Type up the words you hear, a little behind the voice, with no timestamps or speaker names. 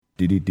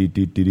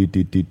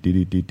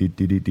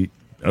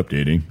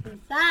Updating.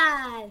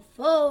 5,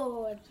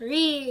 4,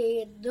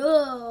 3, 2,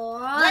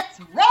 let's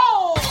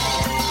roll!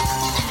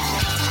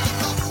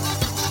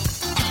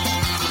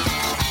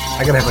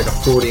 I gotta have like a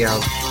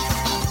 40-ounce.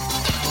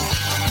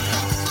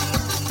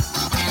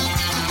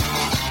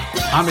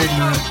 I'm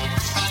ignorant.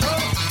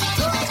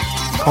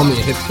 Call me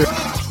a hipster.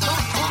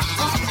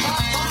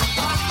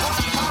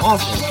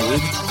 Awful,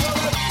 dude.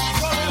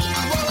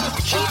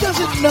 She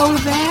doesn't know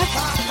that.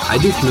 I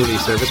do community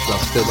service, but I'll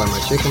still buy my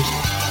chicken.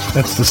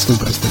 That's the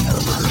stupidest thing I've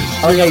ever heard.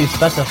 Oh yeah, you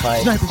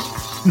specified.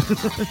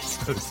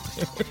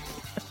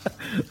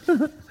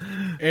 So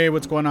hey,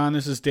 what's going on?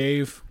 This is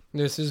Dave.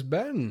 This is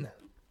Ben.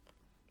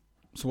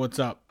 So what's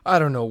up? I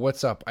don't know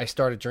what's up. I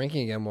started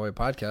drinking again while we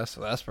podcast,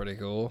 so that's pretty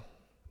cool.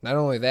 Not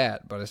only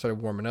that, but I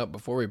started warming up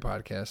before we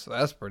podcast, so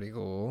that's pretty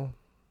cool.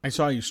 I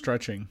saw you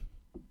stretching.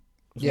 I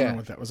was wondering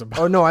what that was about.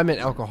 Oh no, I meant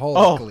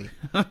alcoholically.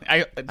 Oh.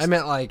 I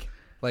meant like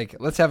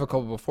let's have a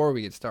couple before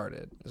we get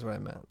started. Is what I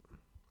meant.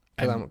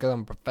 Because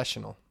I'm a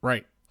professional.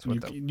 Right.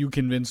 You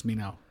convinced me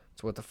now.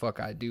 It's what the fuck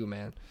I do,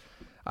 man.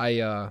 I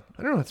don't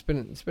know. It's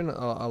been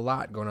a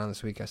lot going on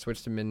this week. I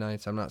switched to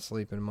midnights. I'm not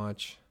sleeping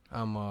much.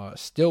 I'm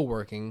still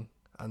working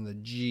on the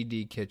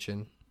GD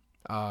kitchen.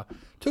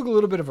 Took a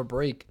little bit of a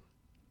break.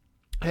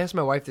 I asked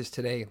my wife this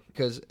today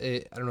because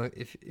I don't know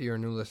if you're a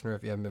new listener,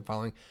 if you haven't been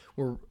following.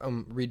 We're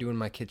redoing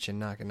my kitchen,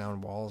 knocking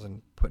down walls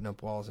and putting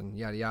up walls and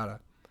yada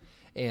yada.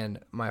 And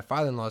my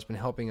father-in-law has been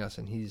helping us,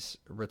 and he's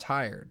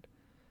retired.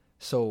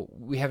 So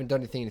we haven't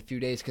done anything in a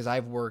few days because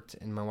I've worked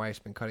and my wife's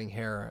been cutting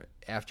hair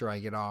after I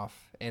get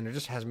off, and there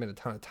just hasn't been a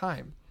ton of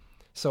time.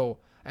 So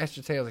I asked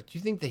her today, I was like, do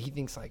you think that he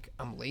thinks like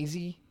I'm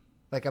lazy?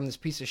 Like I'm this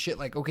piece of shit?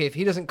 Like, okay, if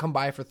he doesn't come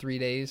by for 3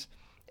 days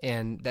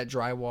and that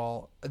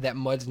drywall, that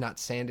mud's not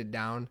sanded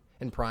down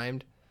and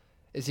primed,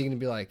 is he going to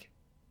be like,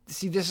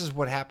 see, this is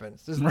what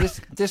happens.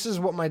 This is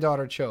what my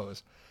daughter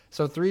chose.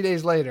 So 3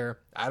 days later,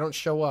 I don't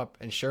show up,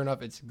 and sure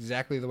enough, it's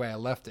exactly the way I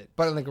left it.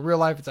 But in like real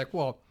life, it's like,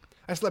 well,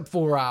 I slept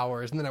 4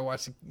 hours, and then I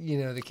watched,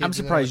 the kids. I'm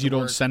surprised you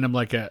don't send him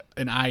like an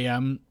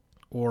IM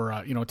or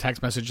a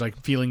text message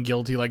like feeling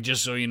guilty, like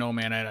just so you know,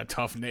 man, I had a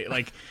tough day.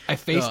 Like I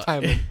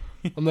FaceTime him.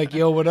 I'm like,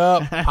 yo, what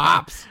up,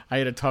 pops? I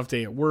had a tough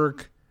day at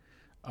work.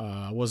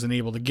 Wasn't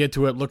able to get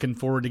to it. Looking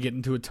forward to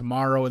getting to it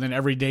tomorrow. And then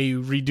every day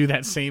you redo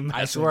that same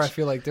message. I swear I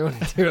feel like doing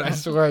it, dude. I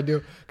swear I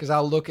do. Because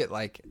I'll look at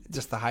like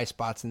just the high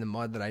spots in the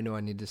mud that I know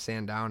I need to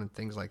sand down and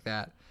things like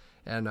that.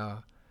 And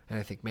I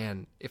think,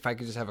 man, if I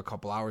could just have a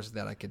couple hours of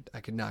that, I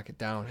could knock it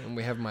down. And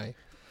we have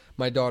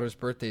my daughter's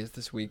birthday is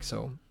this week,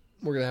 so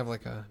we're gonna have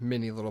like a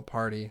mini little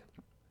party.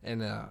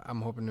 And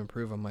I'm hoping to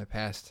improve on my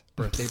past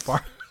birthday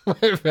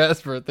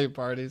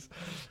parties.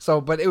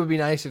 So, but it would be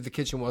nice if the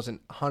kitchen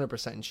wasn't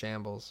 100% in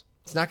shambles.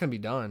 It's not going to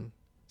be done.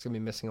 It's going to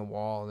be missing a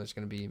wall, and there's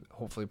going to be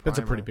hopefully primer.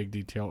 That's a pretty big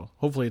detail.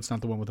 Hopefully it's not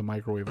the one with the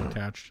microwave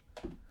attached.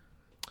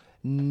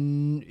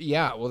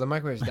 Yeah, well, the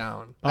microwave's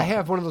down. I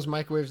have one of those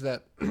microwaves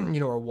that,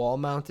 are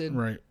wall-mounted.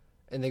 Right.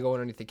 And they go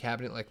underneath the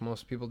cabinet like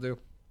most people do.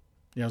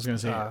 Yeah, I was going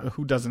to say,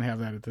 who doesn't have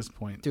that at this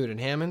point? Dude, in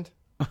Hammond,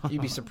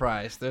 you'd be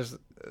surprised.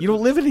 You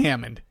don't live in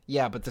Hammond.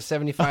 Yeah, but the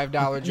 $75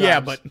 jobs. Yeah,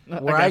 but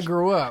where I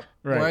grew up,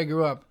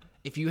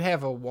 if you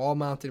have a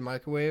wall-mounted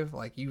microwave,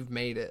 like you've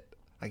made it.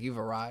 Like you've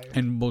arrived.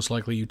 And most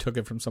likely you took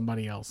it from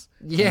somebody else.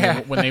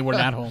 Yeah. When they were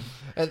not home.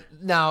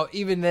 Now,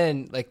 even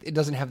then, like it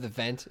doesn't have the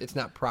vent. It's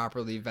not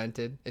properly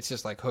vented. It's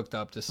just like hooked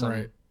up to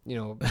some,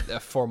 a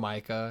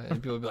Formica.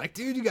 And people would be like,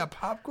 dude, you got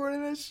popcorn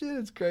in that shit?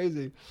 It's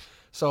crazy.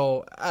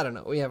 So, I don't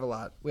know. We have a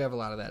lot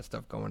of that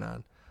stuff going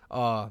on.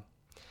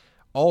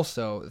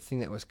 Also, the thing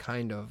that was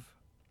kind of,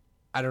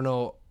 I don't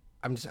know,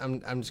 I'm just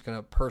going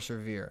to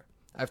persevere.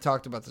 I've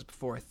talked about this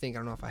before. I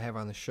don't know if I have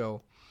on the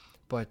show.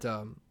 But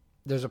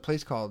there's a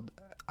place called...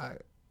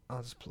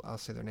 I'll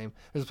say their name.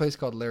 There's a place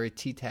called Larry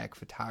T-Tac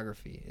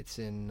Photography. It's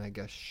in, I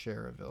guess,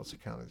 Cherville. It's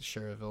kind of like the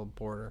Cherville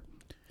border.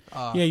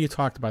 Yeah, you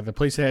talked about it. The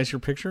place that has your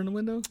picture in the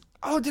window?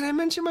 Oh, did I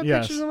mention my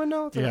pictures in the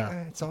window?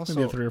 Yeah. It's also...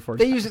 Maybe 3 or 4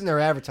 They times. use it in their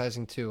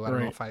advertising, too. I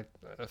don't know if I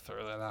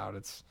throw that out.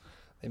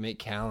 They make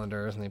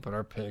calendars, and they put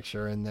our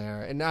picture in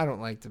there. And I don't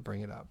like to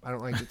bring it up. I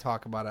don't like to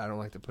talk about it. I don't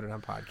like to put it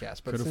on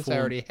podcasts. But I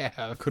already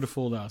have... Could have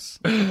fooled us.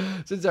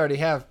 Since I already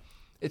have...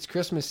 It's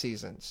Christmas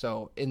season,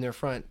 so in their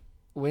front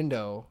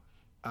window...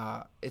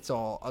 it's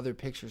all other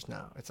pictures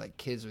now. It's like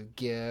kids with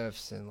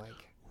gifts and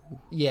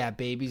like,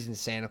 babies and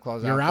Santa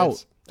Claus You're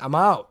outfits. I'm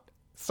out.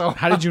 So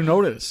how did you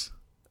notice?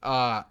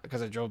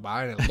 Because I drove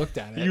by and I looked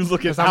at it. You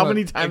look at how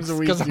many times a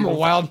week? Because I'm a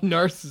wild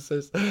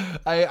narcissist.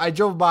 I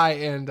drove by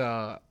and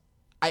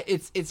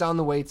it's on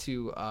the way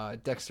to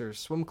Dexter's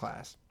swim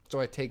class, so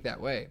I take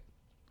that way.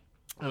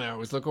 And I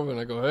always look over and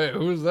I go, hey,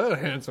 who's that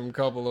handsome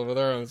couple over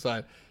there on the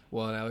side?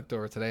 Well, and I looked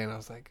over today and I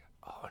was like,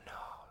 oh no.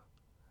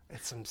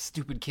 It's some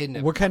stupid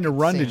kid. What kind of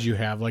run did you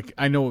have? Like,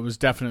 I know it was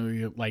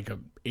definitely like a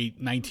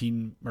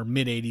 19 or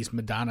mid 80s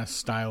Madonna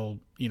style,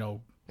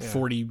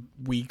 40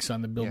 weeks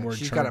on the Billboard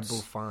she's charts. She's got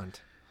a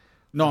bouffant.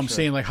 No, I'm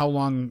saying like how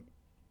long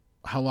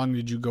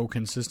did you go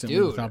consistently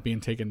without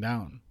being taken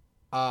down?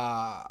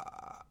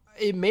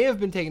 It may have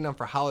been taken down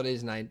for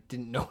holidays, and I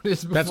didn't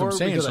notice before. That's what I'm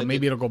saying. because So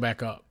maybe it'll go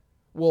back up.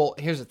 Well,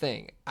 here's the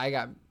thing. I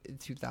got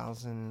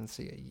 2000. Let's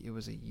see, it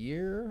was a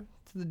year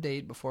to the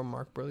date before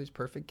Mark Burley's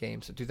perfect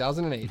game. So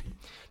 2008.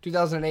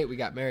 2008, we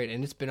got married,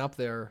 and it's been up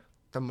there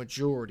the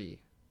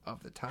majority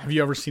of the time. Have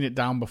you ever seen it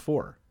down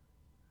before?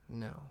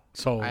 No.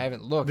 So I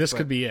haven't looked. This but,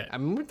 could be it. I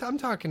mean, I'm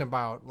talking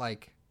about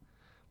like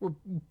we're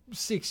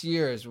 6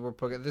 years. We're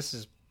putting this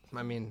is.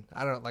 I mean,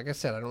 I don't like I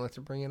said. I don't like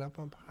to bring it up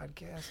on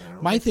podcasts.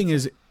 My thing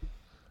is,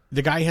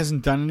 the guy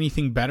hasn't done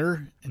anything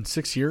better in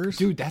 6 years.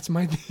 Dude, that's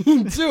my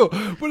thing too.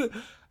 But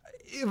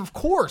of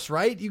course,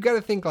 right? You got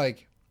to think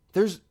like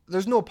there's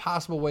no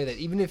possible way that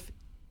even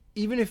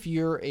if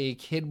you're a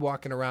kid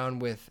walking around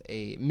with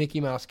a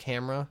Mickey Mouse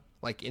camera,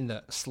 like in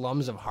the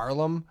slums of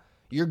Harlem,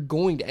 you're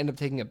going to end up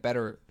taking a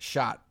better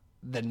shot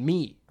than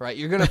me, right?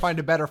 You're going to find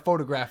a better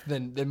photograph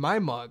than my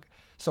mug.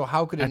 So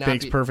how could it not be? That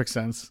makes perfect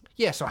sense.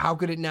 Yeah, so how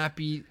could it not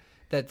be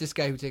that this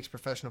guy who takes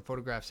professional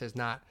photographs has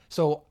not?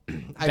 So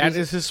that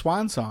is his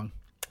swan song.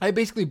 I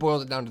basically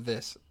boiled it down to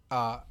this.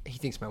 He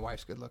thinks my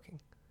wife's good looking.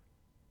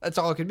 That's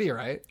all it could be,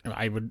 right?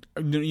 I would,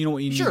 you know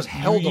what you Sure need? as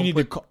hell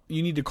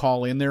You need to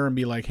call in there and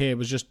be like, "Hey, I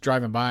was just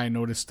driving by, I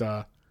noticed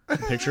the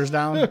pictures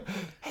down.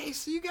 Hey,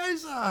 so you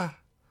guys,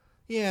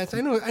 yeah,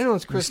 I know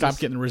it's Christmas. Stop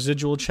getting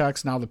residual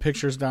checks. Now the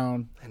pictures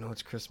down. I know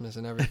it's Christmas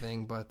and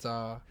everything, but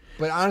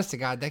honest to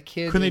God, that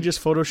kid. Couldn't they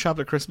just Photoshop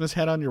a Christmas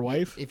hat on your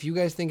wife? If you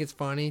guys think it's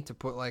funny to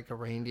put like a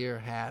reindeer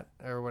hat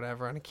or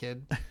whatever on a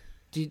kid,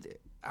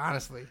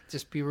 honestly,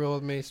 just be real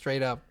with me,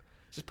 straight up.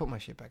 Just put my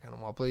shit back on the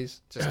wall,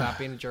 please. Just stop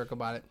being a jerk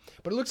about it.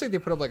 But it looks like they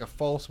put up like a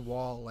false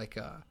wall, like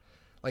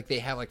they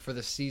have like for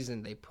the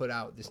season. They put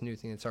out this new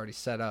thing that's already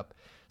set up.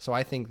 So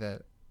I think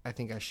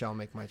I shall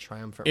make my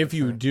triumphant. If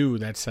return. you do,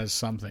 that says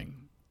something.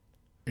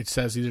 It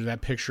says either that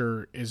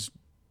picture is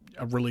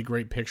a really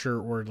great picture,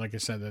 or like I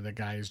said, that the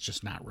guy is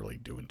just not really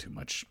doing too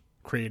much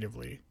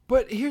creatively.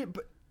 But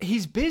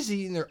he's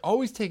busy, and they're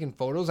always taking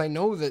photos. I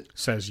know that.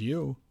 Says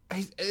you.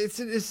 It's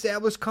an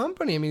established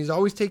company. I mean, he's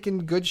always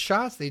taking good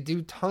shots. They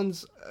do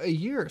tons a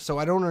year. So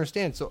I don't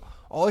understand. So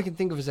all I can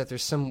think of is that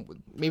there's some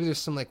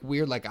like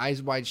weird like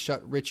eyes wide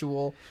shut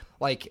ritual.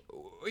 Like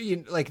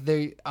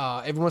they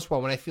every once in a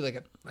while when I feel like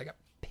a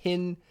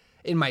pin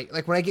in my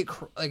like when I get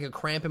like a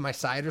cramp in my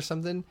side or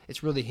something,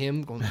 it's really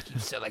him going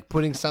like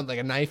putting something like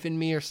a knife in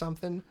me or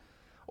something.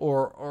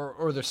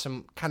 Or there's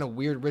some kind of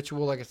weird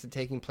ritual like it's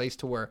taking place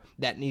to where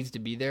that needs to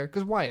be there.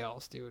 Because why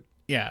else, dude?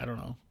 Yeah, I don't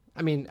know.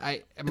 I mean,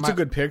 it's a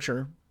good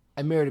picture.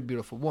 I married a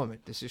beautiful woman.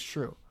 This is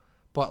true.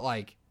 But,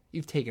 like,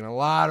 you've taken a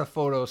lot of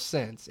photos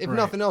since. If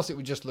nothing else, it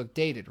would just look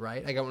dated,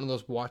 right? I got one of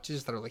those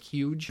watches that are, like,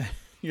 huge.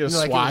 You got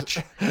a Swatch.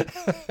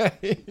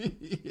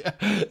 Yeah.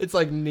 It's,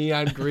 like,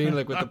 neon green,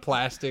 like, with the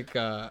plastic,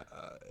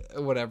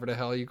 whatever the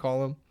hell you call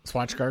them.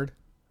 Swatch guard?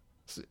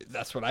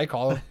 That's what I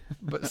call them.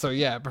 But so,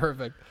 yeah,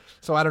 perfect.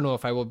 So, I don't know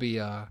if I will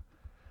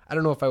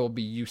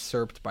be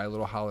usurped by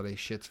little holiday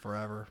shits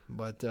forever.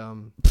 But,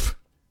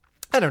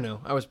 I don't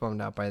know. I was bummed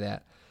out by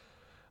that.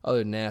 Other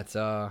than that,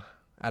 I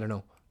don't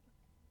know.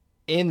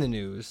 In the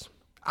news,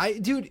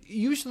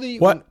 usually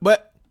what?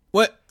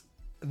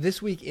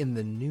 This week in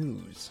the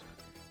news.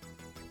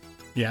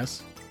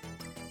 Yes.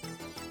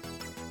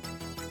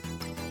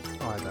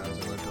 Oh, I thought I was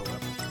going to build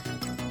up.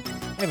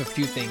 I have a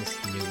few things.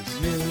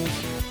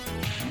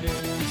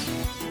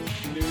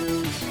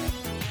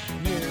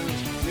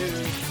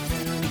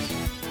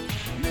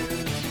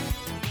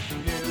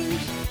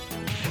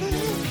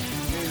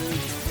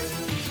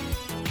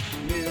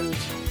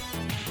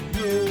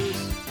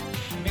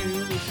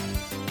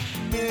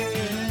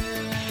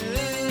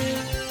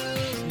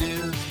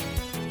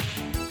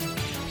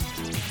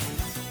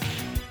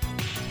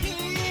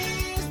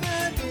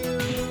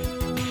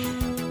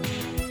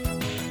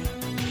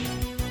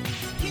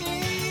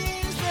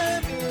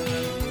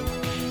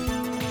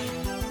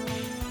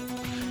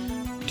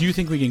 Do you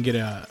think we can get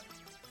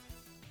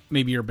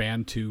maybe your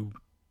band to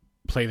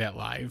play that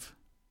live?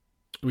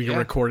 We can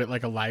record it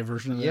like a live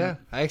version of that? Yeah,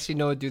 I actually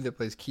know a dude that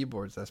plays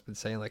keyboards that's been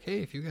saying like, hey,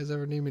 if you guys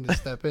ever need me to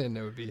step in,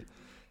 it would be,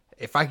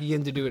 if I could get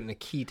him to do it in a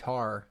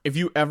keytar. If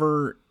you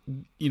ever,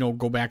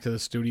 go back to the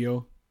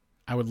studio,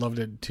 I would love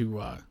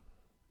to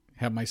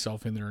have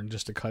myself in there and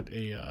just to cut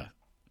a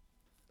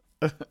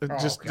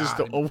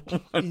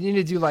you need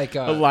to do like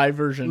a live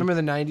version. Remember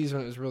the 90s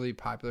when it was really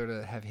popular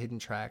to have hidden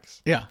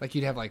tracks? Yeah. Like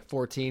you'd have like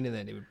 14 and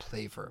then it would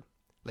play for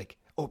like,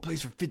 it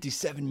plays for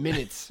 57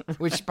 minutes.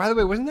 Which, by the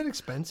way, wasn't that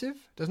expensive?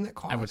 Doesn't that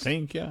cost? I would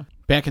think, yeah.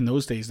 Back in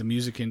those days, the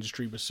music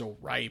industry was so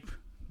ripe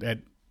that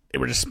they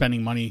were just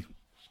spending money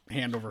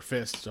hand over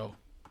fist, so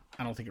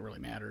I don't think it really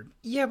mattered.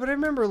 Yeah, but I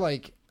remember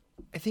like,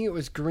 I think it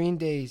was Green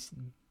Day's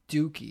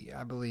Dookie,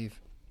 I believe.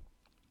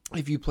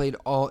 If you played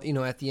all,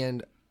 at the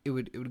end, it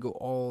would go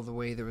all the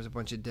way. There was a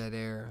bunch of dead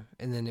air,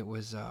 and then it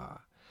was, I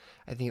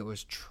think it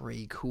was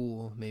Trey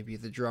Cool, maybe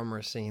the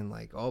drummer, saying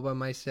like "All by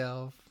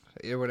Myself"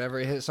 or whatever.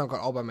 He had a song called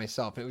 "All by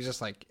Myself," and it was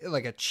just like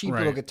a cheap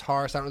little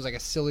guitar sound. It was like a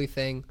silly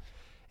thing,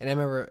 and I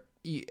remember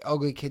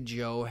Ugly Kid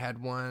Joe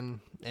had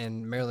one,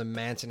 and Marilyn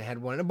Manson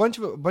had one. A bunch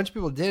of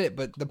people did it,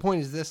 but the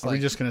point is this: Are we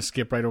just going to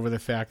skip right over the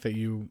fact that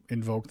you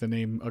invoke the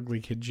name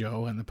Ugly Kid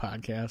Joe on the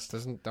podcast?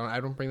 I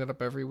don't bring that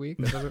up every week.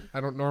 I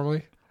don't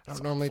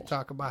normally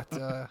talk about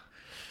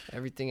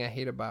everything I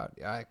hate about.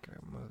 I can't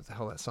remember what the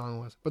hell that song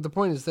was. But the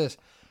point is this: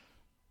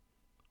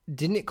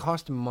 didn't it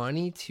cost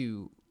money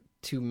to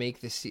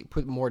make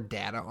put more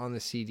data on the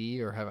CD,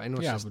 or have I know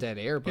it's just dead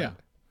air, but. Yeah.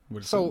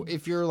 So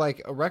if you're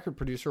like a record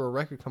producer or a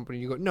record company,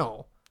 you go,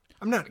 no,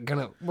 we're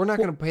not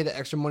gonna pay the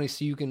extra money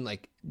so you can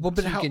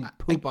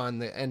poop on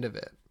the end of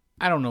it.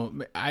 I don't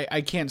know.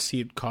 I can't see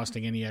it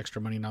costing any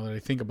extra money now that I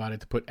think about it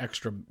to put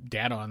extra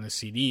data on the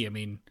CD. I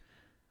mean,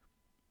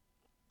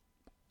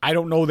 I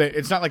don't know that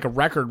it's not like a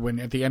record when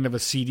at the end of a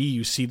CD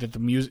you see that the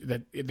music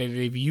that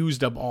they've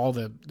used up all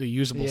the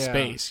usable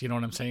space. You know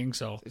what I'm saying?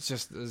 So it's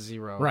just a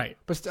zero, right?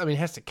 But it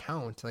has to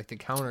count. Like the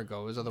counter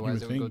goes,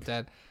 otherwise it would go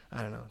dead.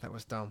 I don't know. That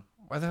was dumb.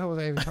 Why the hell was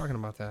I even talking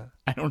about that?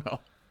 I don't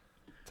know.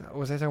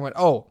 Was I talking about?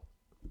 Oh,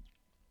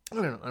 I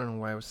don't know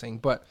why I was saying.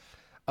 But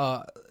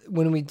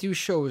when we do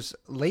shows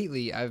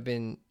lately, I've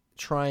been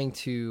trying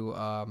to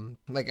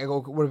I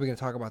go, what are we going to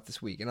talk about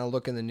this week? And I'll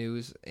look in the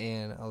news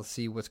and I'll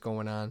see what's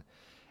going on.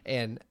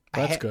 And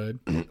that's good.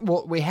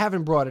 Well, we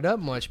haven't brought it up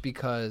much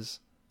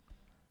because,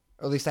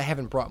 or at least I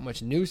haven't brought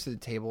much news to the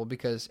table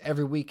because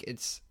every week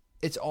it's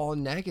all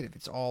negative.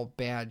 It's all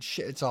bad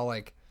shit. It's all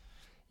like,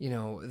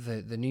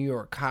 the New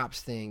York cops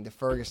thing, the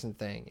Ferguson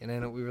thing, and I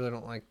know we really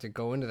don't like to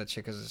go into that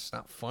shit because it's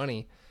not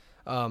funny.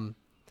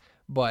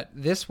 But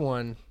this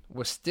one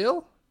was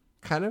still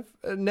kind of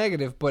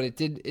negative, but it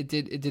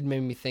did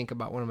make me think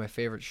about one of my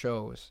favorite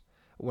shows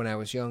when I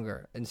was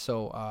younger, and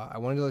so I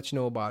wanted to let you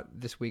know about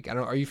this week.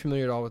 Are you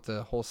familiar at all with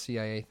the whole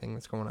CIA thing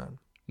that's going on?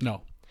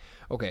 No.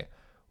 Okay.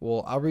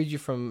 Well, I'll read you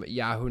from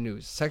Yahoo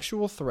News.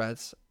 Sexual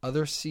threats,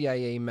 other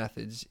CIA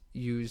methods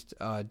used,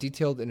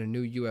 detailed in a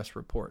new U.S.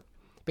 report.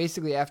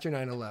 Basically, after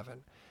 9/11,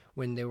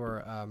 when they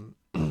were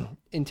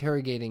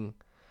interrogating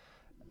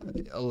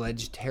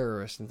alleged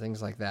terrorists and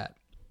things like that,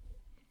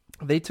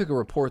 they took a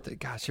report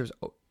that, here's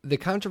the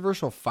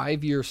controversial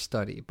 5-year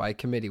study by a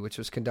committee, which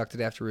was conducted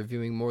after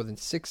reviewing more than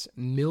 6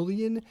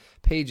 million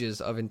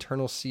pages of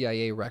internal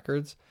CIA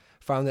records,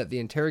 found that the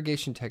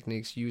interrogation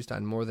techniques used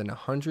on more than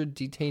 100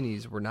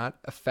 detainees were not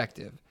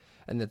effective,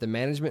 and that the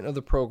management of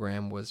the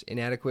program was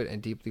inadequate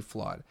and deeply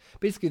flawed.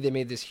 Basically, they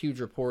made this huge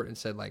report and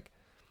said, like,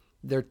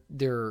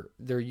 they're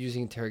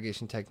using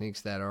interrogation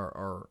techniques that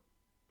are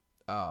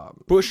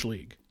Bush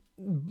League.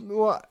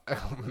 Well,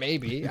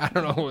 maybe I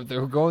don't know if they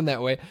were going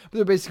that way, but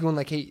they're basically going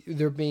like, hey,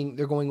 they're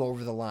going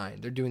over the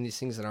line. They're doing these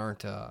things that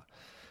aren't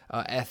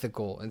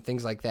ethical and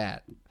things like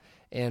that.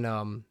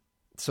 And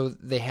so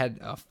they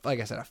had, like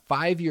I said, a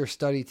 5-year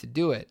study to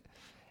do it.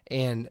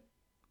 And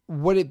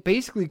what it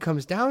basically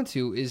comes down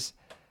to is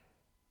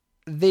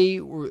they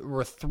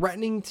were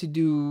threatening to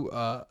do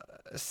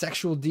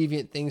sexual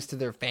deviant things to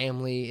their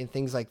family and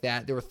things like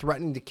that. They were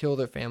threatening to kill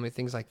their family,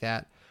 things like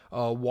that.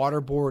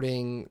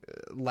 Waterboarding,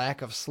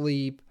 lack of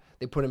sleep.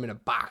 They put them in a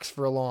box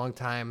for a long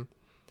time.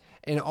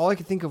 And all I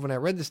could think of when I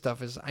read this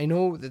stuff is I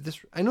know that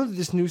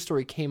this news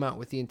story came out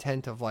with the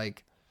intent of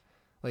like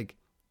the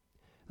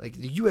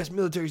U.S.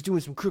 military is doing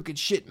some crooked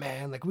shit,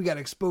 man. Like, we got to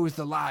expose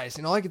the lies.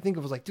 And all I could think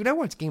of was like, dude, I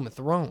watched Game of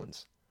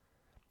Thrones.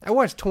 I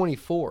watched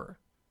 24.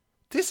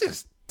 This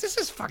is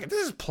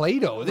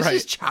Play-Doh. This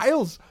is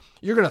child's.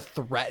 You're gonna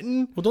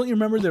threaten? Well, don't you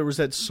remember there was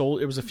that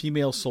it was a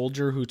female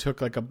soldier who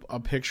took like a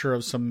picture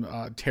of some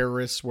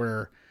terrorists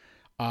where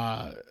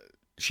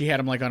she had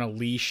him like on a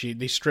leash.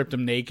 They stripped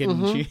him naked,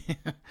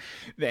 mm-hmm.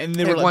 and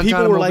they were like,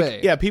 people were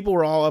like, people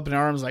were all up in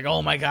arms, like,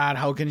 oh my god,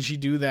 how can she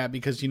do that?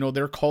 Because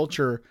their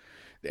culture.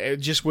 It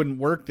just wouldn't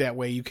work that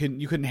way. You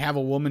couldn't have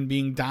a woman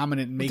being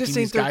dominant and making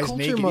these guys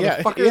culture,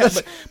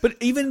 naked. But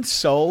even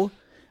so.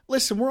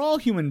 Listen, we're all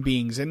human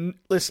beings, and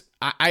listen,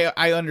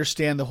 I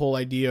understand the whole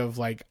idea of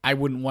like I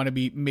wouldn't want to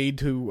be made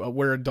to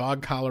wear a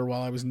dog collar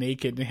while I was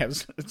naked and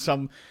have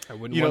someone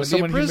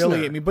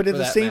humiliate me. But at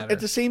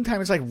the same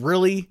time, it's like,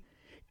 really,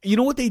 you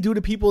know what they do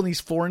to people in these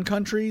foreign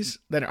countries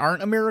that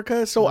aren't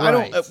America? So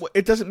right.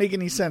 It doesn't make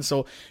any sense.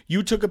 So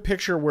you took a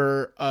picture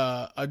where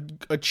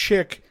a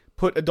chick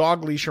put a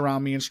dog leash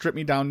around me and strip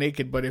me down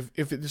naked. But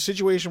if the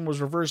situation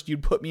was reversed,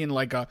 you'd put me in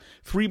like a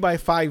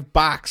 3x5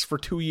 box for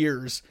 2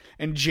 years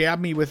and jab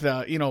me with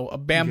a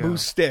bamboo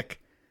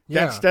stick.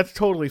 That's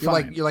totally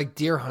fine. You're like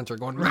Deer Hunter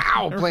going,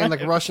 wow, playing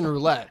like Russian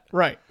roulette.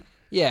 Right.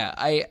 Yeah.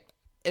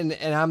 And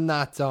I'm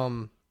not,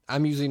 I'm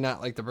usually not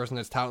like the person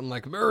that's touting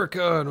like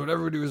America and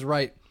whatever we do is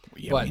right.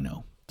 Yeah, but, we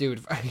know.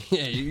 Dude,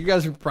 yeah, you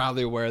guys are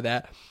probably aware of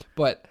that.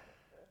 But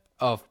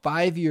a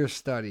 5-year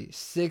study,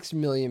 6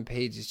 million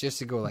pages, just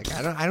to go like,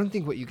 I don't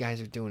think what you guys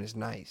are doing is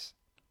nice.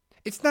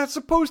 It's not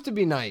supposed to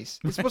be nice.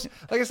 It's supposed to,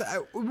 like I said,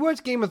 we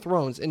watched Game of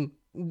Thrones, and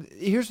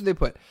here's what they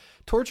put.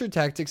 Torture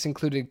tactics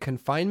included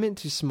confinement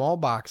to small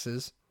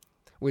boxes,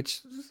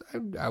 which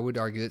I would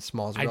argue that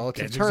small is a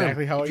relative term.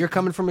 Exactly how if you're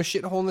coming from a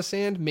shithole in the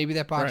sand, maybe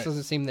that box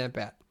doesn't seem that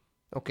bad.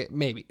 Okay,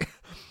 maybe.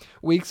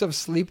 Weeks of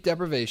sleep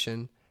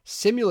deprivation,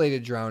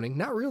 simulated drowning,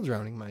 not real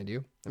drowning, mind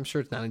you, I'm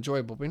sure it's not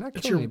enjoyable, but you're not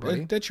That's killing your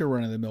anybody. that's your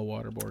run-of-the-mill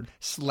waterboard.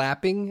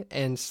 Slapping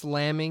and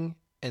slamming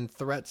and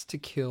threats to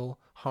kill,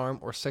 harm,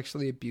 or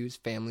sexually abuse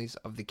families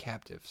of the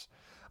captives.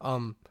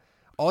 All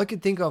I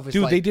could think of is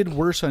Dude, like, they did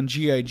worse on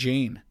G.I.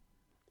 Jane.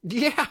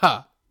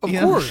 yeah, of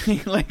You know what course, I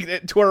mean?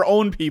 Like to our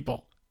own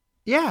people.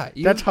 yeah.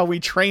 That's how we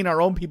train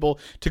our own people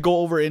to go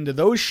over into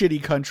those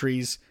shitty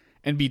countries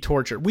and be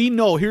tortured. We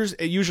know here's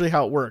usually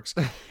how it works.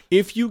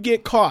 If you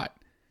get caught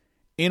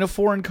in a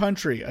foreign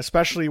country,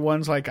 especially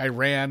ones like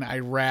Iran,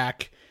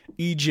 Iraq,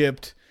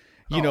 Egypt,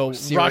 Syria.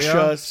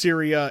 Russia,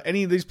 Syria,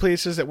 any of these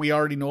places that we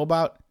already know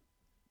about,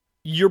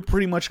 you're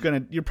probably gonna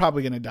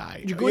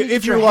die. You're going to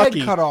if get you're your head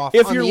lucky, cut off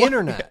if on you're the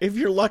internet. If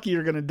you're lucky,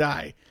 you're gonna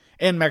die.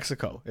 And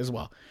Mexico as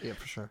well. Yeah,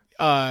 for sure.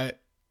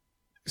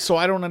 So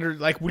I don't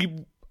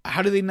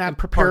how do they not And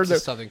prepare parts the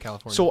of Southern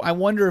California. So I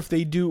wonder if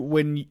they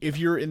do if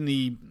you're in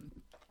the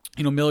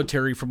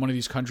military from one of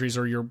these countries,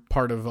 or you're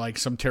part of like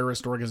some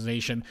terrorist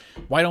organization,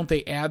 why don't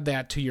they add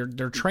that to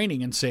their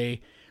training and say,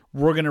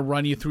 we're going to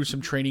run you through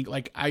some training?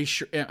 Like I'm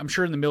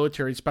sure in the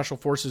military, special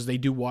forces, they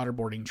do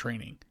waterboarding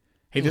training.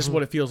 Hey, this is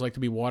what it feels like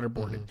to be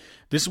waterboarded.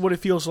 This is what it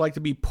feels like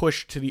to be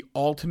pushed to the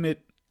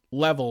ultimate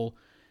level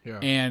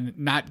and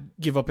not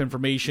give up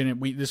information. And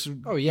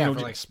for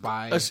like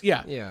spies.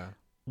 yeah.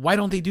 Why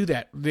don't they do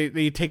that?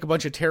 They take a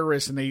bunch of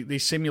terrorists and they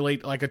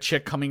simulate like a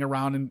chick coming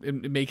around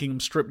and making them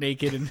strip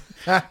naked, and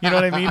you know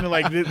what I mean?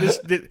 Like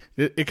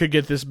it could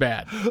get this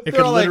bad. It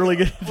could literally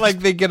get like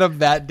they get up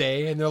that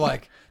day and they're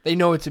like, they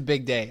know it's a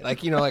big day.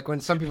 Like, like when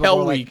some people Hell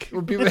go, week. Like,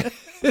 when people,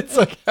 it's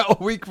like Hell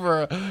Week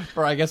for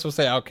I guess we'll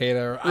say Al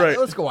Qaeda. Right.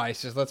 Let's go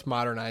ISIS. Let's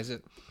modernize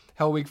it.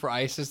 Hell Week for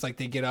ISIS. Like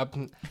they get up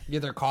and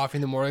get their coffee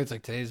in the morning. It's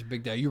like, today's a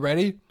big day. You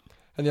ready?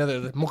 And the other,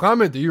 like,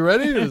 Mohammed, are you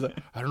ready? Like,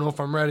 I don't know if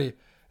I'm ready.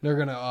 They're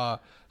gonna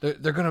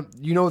they're gonna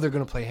they're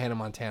gonna play Hannah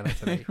Montana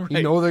today. Right.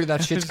 You know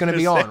that shit's gonna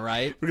be on,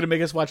 right? We're gonna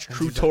make us watch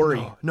True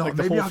Tory. No, like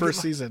the maybe whole I'll first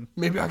get season.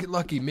 Maybe I'll get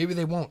lucky. Maybe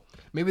they won't.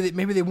 Maybe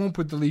they won't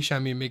put the leash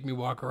on me and make me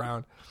walk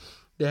around.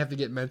 They have to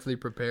get mentally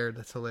prepared.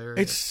 That's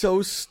hilarious. It's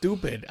so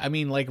stupid. I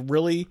mean, like,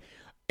 really.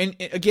 And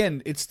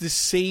again, it's the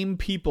same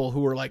people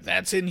who are like,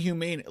 that's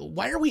inhumane.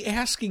 Why are we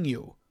asking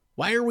you?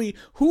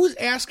 Who's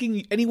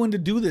asking anyone to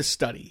do this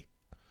study?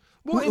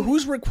 Well,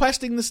 Who's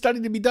requesting the study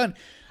to be done?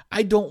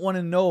 I don't want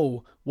to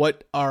know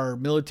what our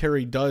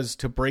military does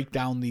to break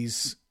down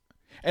these.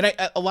 And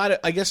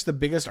I guess the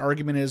biggest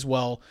argument is,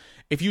 well,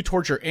 if you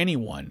torture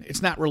anyone,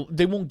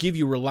 they won't give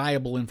you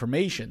reliable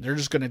information. They're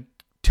just going to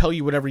tell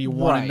you whatever you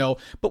want to know.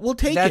 But we'll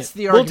take That's it.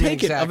 the argument, we'll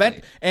take exactly.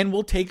 it. And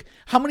we'll take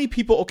how many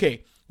people?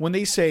 Okay, when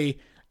they say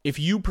if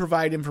you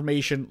provide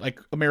information like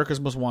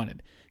America's Most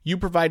Wanted, you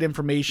provide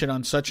information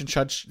on such and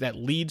such that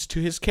leads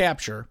to his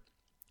capture,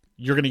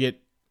 you're going to get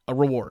a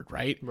reward,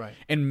 right? Right.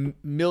 And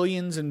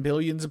millions and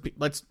billions of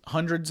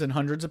hundreds and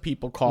hundreds of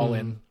people call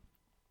in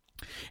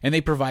and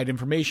they provide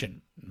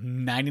information.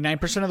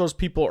 99% of those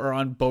people are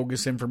on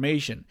bogus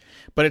information.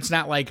 But it's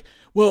not like,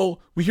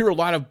 well, we hear a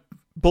lot of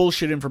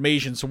bullshit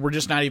information, so we're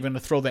just not even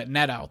going to throw that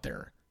net out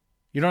there.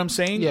 You know what I'm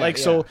saying? Yeah,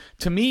 So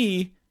to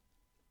me,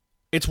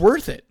 it's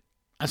worth it.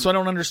 So I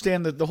don't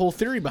understand the whole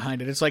theory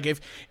behind it. It's like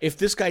if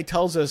this guy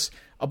tells us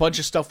a bunch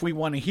of stuff we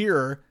want to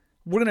hear,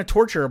 we're going to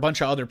torture a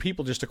bunch of other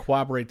people just to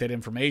corroborate that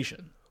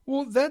information.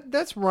 Well,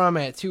 that's where I'm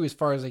at too, as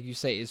far as like you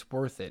say, it's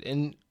worth it.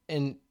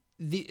 And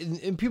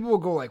people will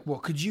go like, well,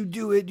 could you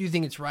do it? Do you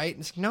think it's right?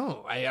 And it's like,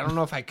 no, I don't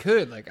know if I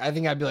could. Like, I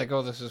think I'd be like,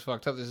 oh, this is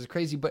fucked up. This is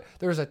crazy. But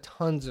there's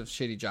tons of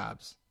shitty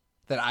jobs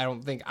that I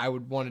don't think I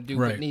would want to do,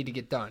 but need to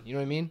get done. You know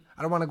what I mean?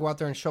 I don't want to go out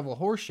there and shovel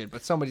horse shit,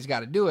 but somebody's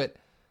got to do it.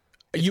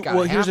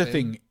 Here's the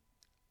thing.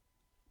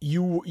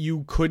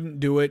 You couldn't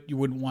do it. You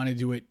wouldn't want to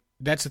do it.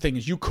 That's the thing,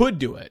 is you could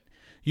do it.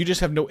 You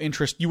just have no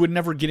interest. You would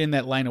never get in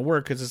that line of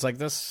work because it's like,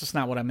 that's just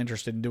not what I'm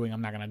interested in doing.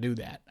 I'm not going to do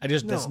that.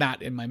 That's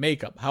not in my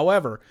makeup.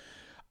 However,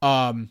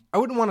 I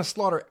wouldn't want to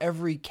slaughter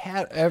every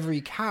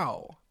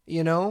cow,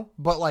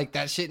 but like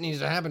that shit needs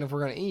to happen if we're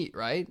going to eat,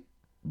 right?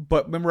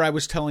 But remember, I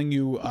was telling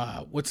you,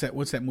 what's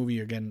that movie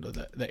again?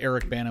 The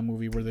Eric Bana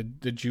movie where the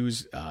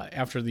Jews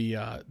after the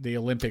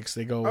Olympics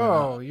they go.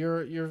 Oh,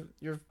 you're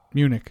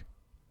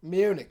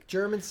Munich,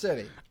 German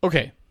city.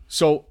 Okay,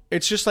 so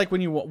it's just like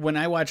when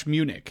I watch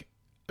Munich,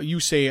 you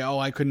say, "Oh,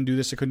 I couldn't do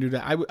this, I couldn't do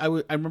that."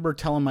 I remember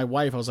telling my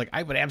wife, I was like,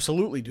 "I would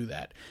absolutely do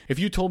that." If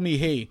you told me,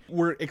 "Hey,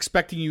 we're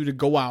expecting you to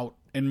go out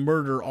and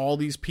murder all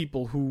these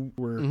people who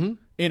were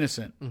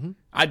innocent,"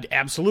 I'd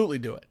absolutely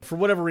do it. For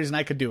whatever reason,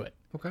 I could do it.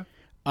 Okay.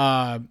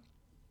 And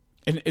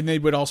they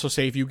would also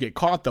say, if you get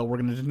caught, though, we're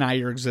going to deny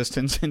your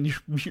existence and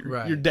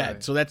you're dead.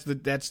 Right. So that's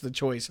the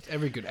choice.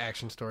 Every good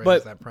action story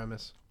has that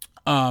premise.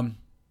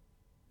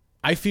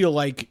 I feel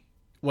like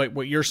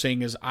what you're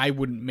saying is I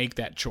wouldn't make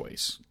that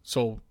choice.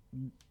 So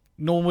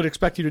no one would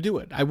expect you to do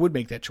it. I would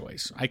make that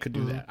choice. I could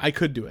do that. I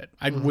could do it.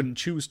 I wouldn't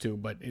choose to,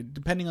 but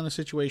depending on the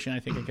situation, I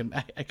think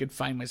I could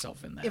find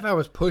myself in that. If I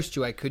was pushed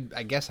to, I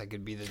guess I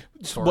could be the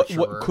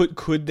torturer. What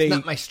could they? It's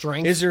not my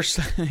strength.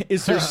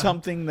 Is there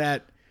something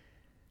that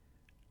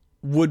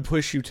would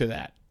push you to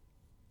that?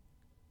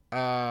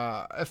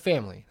 A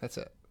family. That's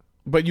it.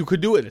 But you could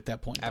do it at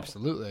that point.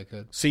 Absolutely, I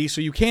could. See, so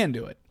you can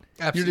do it.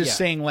 Absolutely, You're just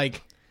saying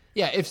like,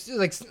 yeah, if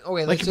like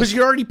okay, like because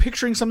you're already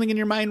picturing something in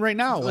your mind right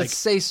now. Like, let's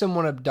say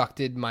someone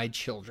abducted my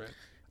children,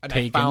 and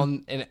I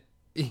found and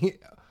I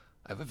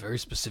have a very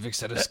specific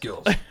set of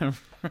skills.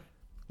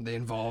 They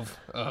involve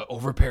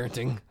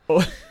overparenting,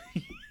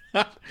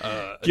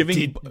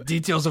 giving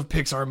details of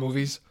Pixar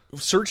movies,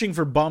 searching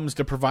for bums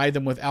to provide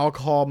them with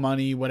alcohol,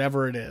 money,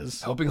 whatever it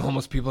is. helping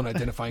homeless people and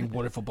identifying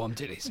wonderful bum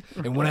titties.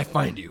 And when I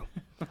find you,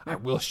 I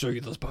will show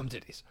you those bum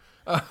titties.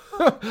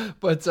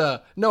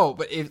 But no,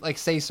 but if like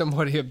say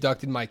somebody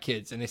abducted my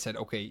kids and they said,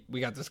 okay, we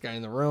got this guy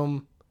in the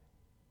room.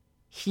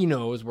 He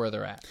knows where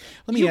they're at.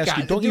 Let me ask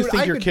you, don't you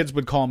think your kids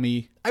would call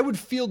me? I would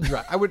field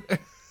drive. I would.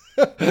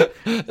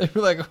 They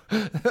were like,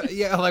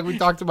 yeah, like we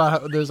talked about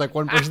how there's like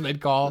one person they'd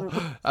call.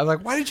 I'm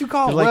like, why did you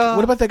call? Like, well,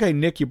 what about that guy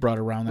Nick you brought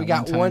around? That we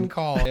got time? one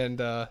call, and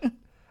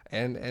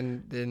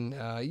then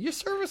your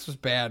service was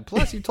bad.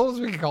 Plus, you told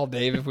us we could call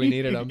Dave if we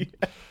needed him.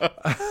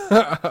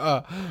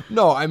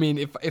 No, I mean,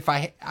 if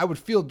I would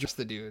field just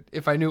the dude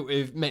if I knew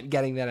it meant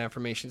getting that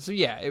information. So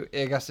yeah,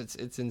 I guess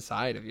it's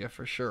inside of you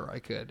for sure. I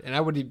could, and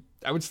I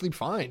would sleep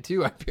fine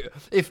too.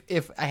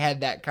 If I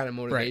had that kind of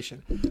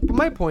motivation. Right. But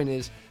my point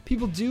is,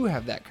 people do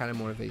have that kind of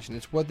motivation.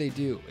 It's what they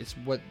do. It's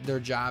what their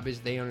job is.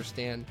 They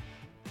understand,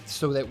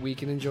 so that we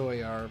can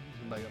enjoy our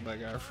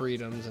like our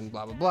freedoms and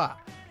blah blah blah.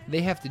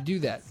 They have to do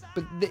that,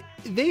 but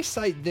they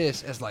cite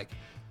this as like,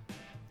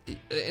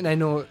 and I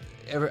know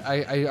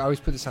I always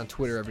put this on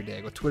Twitter every day.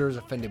 I go, Twitter is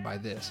offended by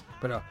this,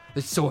 but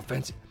it's so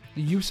offensive.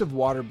 The use of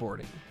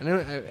waterboarding, and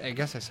I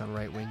guess I sound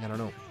right wing. I don't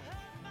know.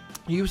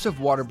 Use of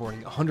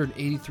waterboarding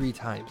 183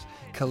 times.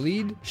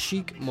 Khalid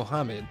Sheikh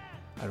Mohammed,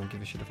 I don't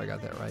give a shit if I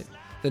got that right.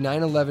 The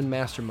 9/11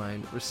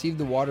 mastermind received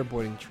the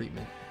waterboarding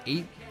treatment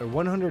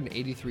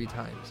 183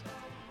 times.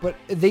 But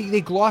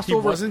they glossed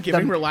over. He wasn't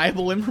giving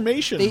reliable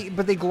information.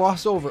 But they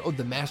gloss over. Oh,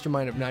 the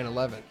mastermind of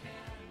 9/11.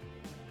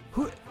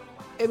 Who?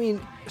 I mean,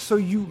 so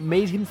you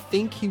made him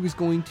think he was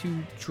going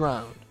to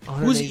drown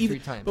 183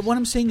 times. But what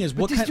I'm saying is,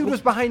 this dude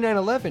was behind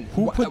 9/11.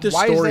 Who put this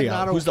story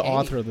out? Who's the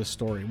author of this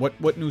story?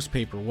 What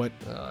newspaper? What?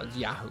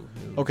 Yahoo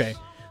News. Okay.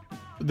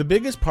 The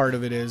biggest part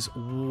of it is,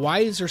 why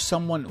is there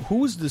someone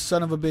who's the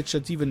son of a bitch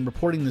that's even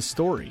reporting this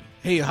story?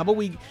 Hey, how about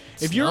we?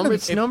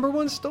 It's number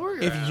one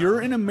story. If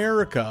you're in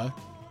America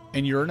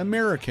and you're an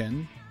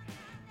American,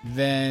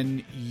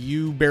 then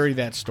you bury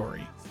that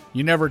story.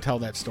 You never tell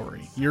that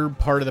story. You're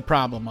part of the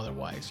problem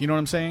otherwise. You know what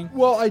I'm saying?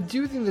 Well, I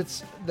do think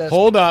that's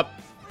hold up.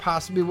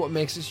 Possibly what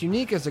makes us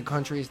unique as a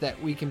country is that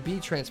we can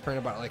be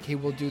transparent about it. Like, hey,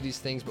 we'll do these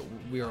things, but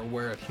we are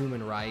aware of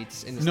human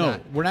rights. And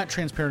we're not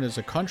transparent as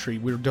a country.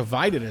 We're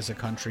divided as a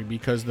country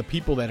because the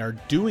people that are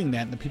doing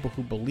that and the people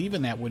who believe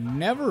in that would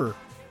never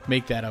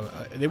make that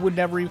they would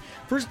never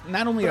first.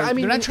 Not only they're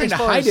not trying to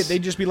hide it,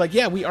 they'd just be like,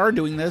 yeah, we are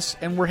doing this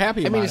and we're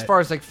happy about it. As far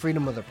as like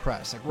freedom of the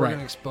press, like we're going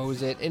to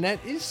expose it, and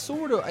that is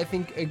sort of, I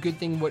think, a good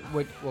thing. Well,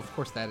 of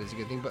course that is a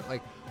good thing, but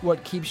like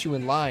what keeps you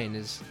in line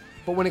is.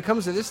 But when it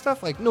comes to this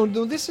stuff, like no,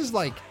 this is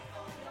like,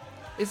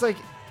 it's like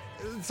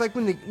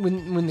when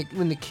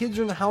the kids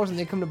are in the house and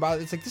they come to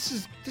bother. It's like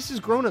this is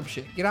grown up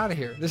shit. Get out of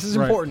here. This is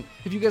important.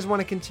 If you guys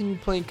want to continue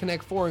playing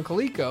Connect 4 and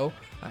Coleco,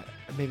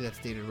 maybe that's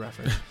dated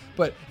reference.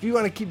 But if you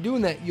want to keep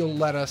doing that, you'll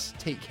let us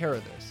take care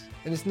of this.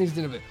 And this needs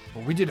to be,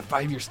 well, we did a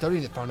 5-year study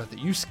that found out that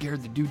you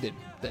scared the dude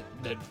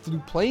that flew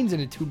planes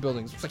into 2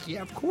 buildings. It's like,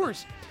 yeah, of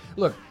course.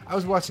 Look, I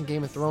was watching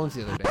Game of Thrones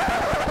the other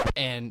day,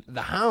 and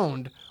the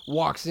Hound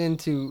walks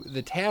into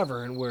the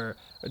tavern where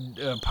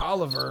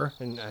Polliver,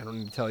 and I don't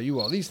need to tell you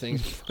all these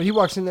things, but he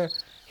walks in there.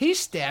 He's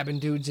stabbing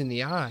dudes in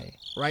the eye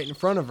right in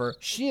front of her.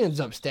 She ends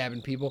up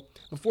stabbing people.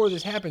 Before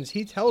this happens,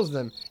 he tells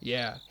them,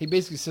 yeah. He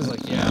basically says, like,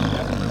 yeah, I'm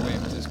having my way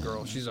with this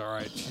girl. She's all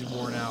right. She's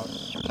worn out.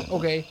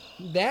 Okay,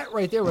 that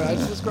right there, what I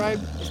just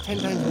described, is 10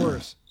 times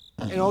worse.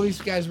 And all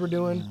these guys were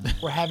doing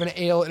were having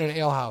ale in an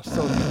ale house.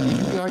 So if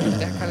you can argue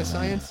that kind of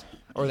science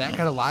or that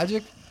kind of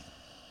logic,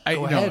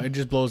 go ahead. It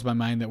just blows my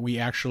mind that we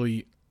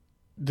actually...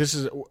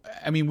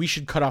 we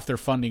should cut off their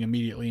funding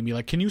immediately and be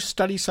like, can you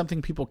study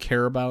something people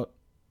care about?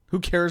 Who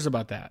cares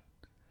about that?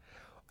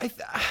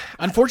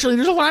 Unfortunately,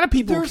 there's a lot of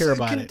people who care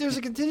about it. There's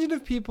a contingent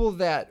of people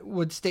that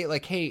would state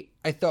like, hey,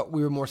 I thought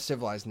we were more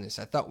civilized than this.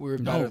 I thought we were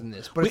better than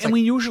this. But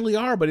we usually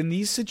are. But in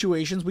these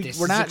situations,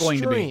 we're not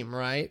going to be.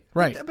 Right?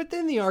 Right. But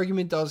then the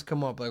argument does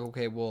come up like,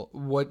 okay, well,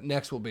 what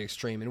next will be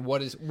extreme? And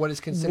what is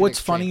considered What's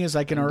extreme? funny is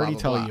I can already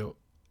tell you.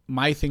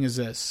 My thing is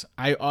this.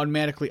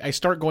 I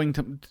start going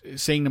to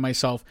saying to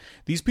myself,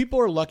 these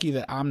people are lucky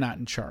that I'm not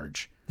in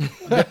charge.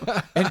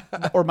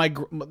 Or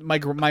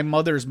my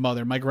mother's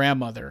mother, my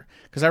grandmother,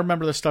 because I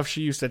remember the stuff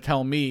she used to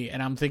tell me,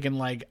 and I'm thinking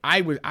like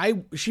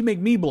she make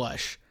me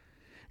blush.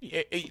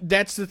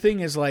 That's the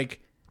thing is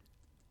like,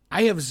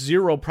 I have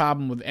zero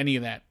problem with any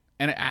of that,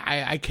 and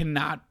I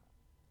cannot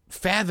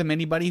fathom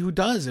anybody who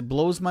does. It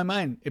blows my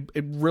mind.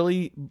 It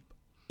really,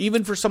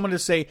 even for someone to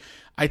say,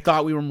 I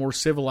thought we were more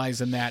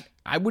civilized than that,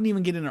 I wouldn't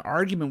even get in an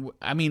argument.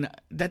 I mean,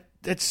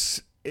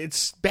 that's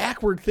it's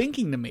backward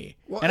thinking to me.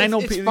 Well, and I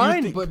know it's you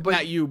fine, think, but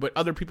not you, but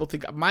other people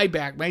think my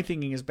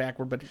thinking is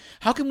backward. But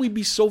how can we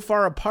be so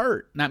far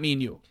apart? Not me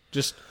and you,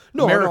 just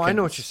No, I Americans.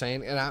 know what you're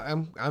saying, and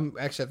I'm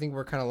actually I think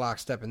we're kind of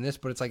lockstep in this.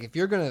 But it's like if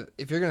you're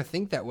gonna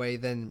think that way,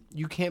 then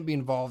you can't be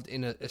involved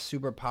in a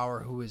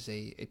superpower who is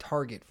a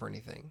target for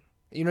anything.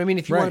 You know what I mean?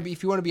 If you Right.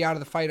 want to be out of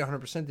the fight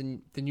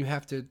 100%, then you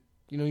have to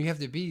you have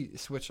to be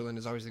Switzerland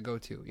is always the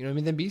go-to. You know what I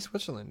mean? Then be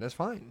Switzerland. That's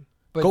fine.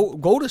 But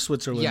Go to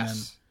Switzerland. yes,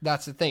 Then.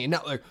 that's the thing. And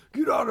not like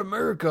get out of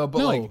America, but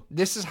No. like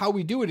this is how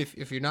we do it.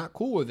 If you're not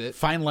cool with it,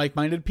 Find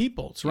like-minded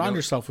people. Surround know-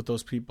 yourself with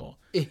those people.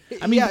 Yeah,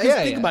 I mean, because yeah,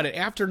 think yeah. about it.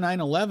 After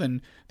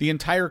 9/11, the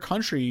entire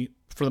country,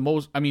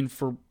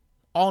 for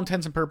all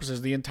intents and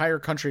purposes, the entire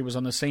country was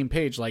on the same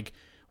page. Like,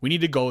 we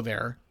need to go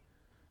there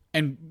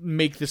and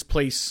make this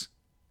place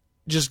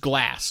just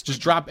glass.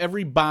 Just drop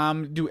every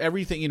bomb, do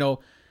everything,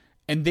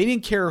 And they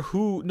didn't care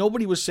who.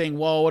 Nobody was saying,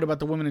 well, what about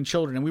the women and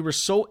children? And we were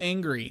so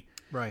angry.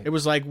 right? It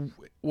was like,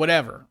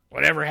 whatever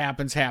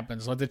happens.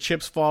 Let the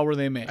chips fall where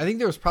they may. I think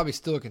there was probably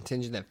still a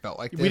contingent that felt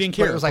like this. We didn't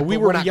but care. it was like but we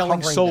we're were not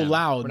yelling covering so them. We're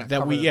loud not that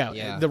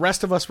covering- the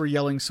rest of us were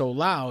yelling so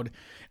loud,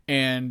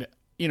 and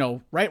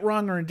right,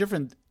 wrong, or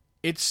indifferent,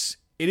 it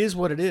is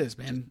what it is,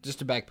 man. Just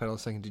to backpedal a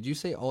second, did you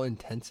say all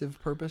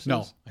intensive purposes?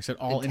 No, I said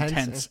all Intense-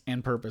 intents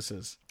and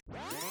purposes.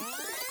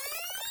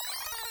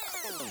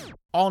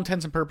 All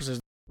intents and purposes.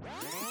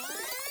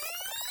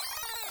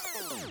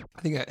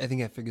 I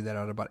think I figured that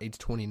out about age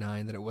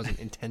 29 that it wasn't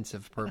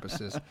intensive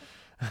purposes.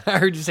 I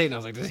heard you say it and I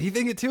was like, does he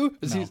think it too?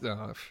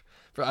 No.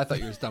 I thought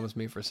you were as dumb as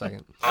me for a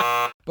second.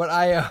 But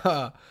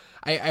I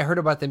heard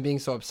about them being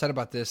so upset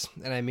about this,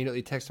 and I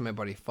immediately texted my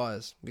buddy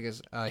Fuzz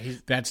because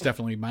he's. That's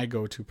definitely my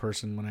go-to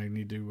person when I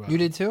need to. You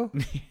did too.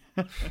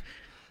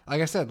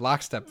 Like I said,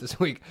 lockstep this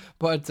week.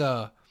 But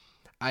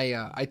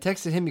I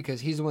texted him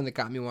because he's the one that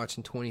got me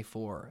watching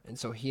 24, and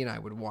so he and I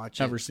would watch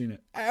it. Never seen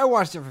it. I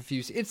watched it for a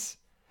few.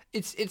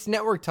 It's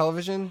network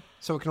television,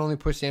 so it can only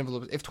push the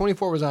envelope. If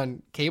 24 was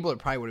on cable, it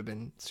probably would have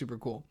been super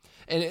cool,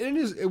 and it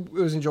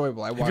was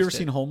enjoyable. I watched. Have you ever it.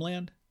 seen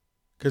Homeland?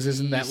 Because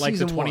isn't that like the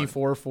Season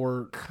 24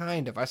 for?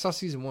 Kind of. I saw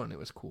season 1. It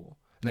was cool.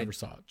 Never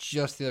saw it.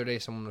 Just the other day,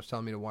 someone was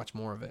telling me to watch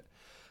more of it,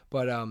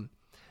 but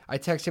I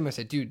texted him. I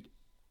said, "Dude,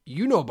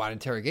 you know about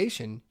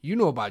interrogation. You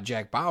know about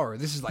Jack Bauer.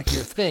 This is like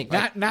your thing.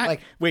 Not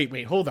like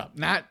wait, hold up.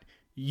 Not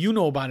you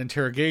know about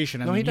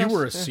interrogation. I No, mean, he you does,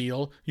 were a yeah.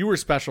 SEAL. You were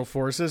special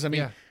forces. I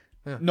mean,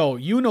 Yeah. no,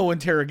 you know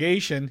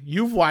interrogation.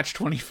 You've watched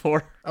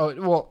 24. Oh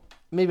well,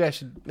 maybe I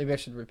should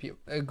repeat.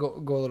 Go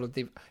a little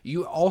deep.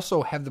 You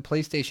also have the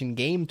PlayStation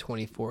game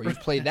 24. You've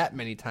played that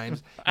many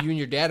times. You and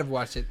your dad have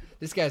watched it.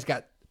 This guy's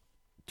got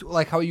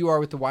like how you are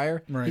with The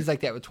Wire. Right. He's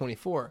like that with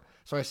 24.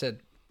 So I said,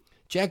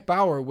 Jack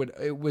Bauer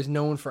was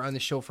known for on the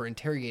show for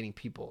interrogating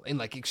people in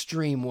like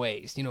extreme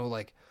ways.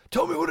 Like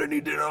tell me what I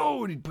need to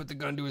know. And he'd put the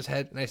gun to his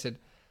head. And I said,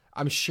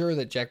 I'm sure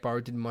that Jack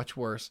Bauer did much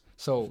worse.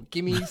 So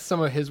give me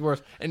some of his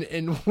worst.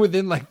 And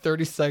within like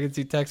 30 seconds,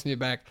 he texts me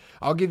back,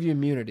 I'll give you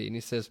immunity. And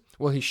he says,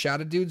 well, he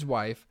shot a dude's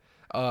wife,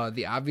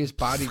 the obvious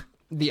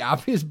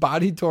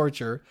body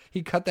torture.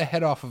 He cut the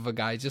head off of a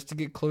guy just to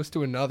get close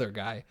to another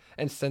guy.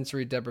 And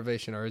sensory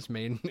deprivation are his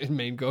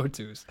main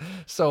go-tos.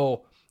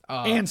 So...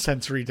 and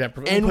sensory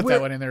deprivation. and Put we're-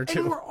 that one in there And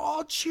too. we're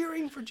all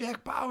cheering for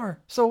Jack Bauer.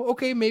 So,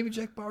 okay, maybe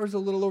Jack Bauer's a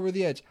little over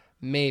the edge.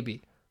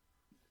 Maybe.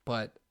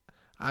 But...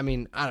 I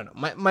mean, I don't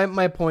know.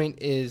 My point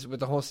is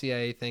with the whole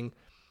CIA thing,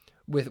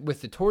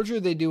 with the torture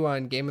they do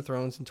on Game of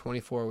Thrones and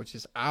 24, which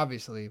is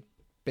obviously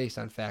based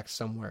on facts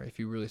somewhere if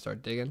you really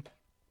start digging.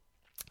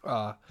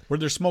 Where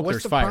there's smoke, What's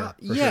there's the fire.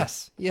 for sure.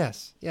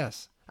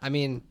 Yes. I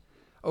mean,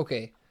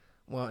 okay.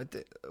 Well,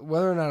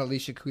 whether or not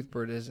Alicia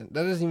Cuthbert isn't,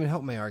 that doesn't even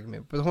help my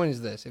argument. But the point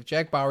is this. If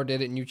Jack Bauer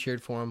did it and you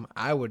cheered for him,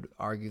 I would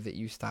argue that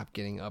you stopped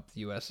getting up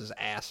the U.S.'s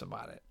ass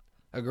about it.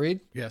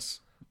 Agreed? Yes.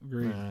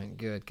 Agreed. All right,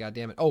 good. God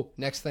damn it. Oh,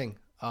 next thing.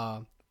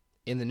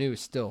 In the news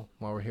still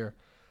while we're here,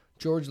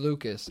 George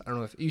Lucas. I don't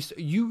know if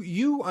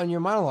you on your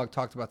monologue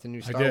talked about the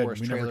new Star did.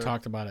 Wars We trailer. never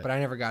talked about it. But I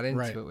never got into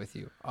Right. it with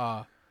you.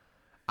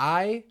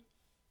 I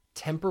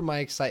temper my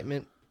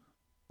excitement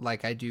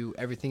like I do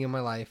everything in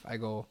my life. I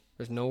go,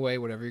 there's no way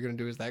whatever you're going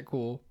to do is that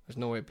cool. There's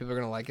no way people are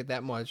going to like it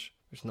that much.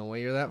 There's no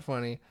way you're that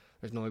funny.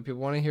 There's no way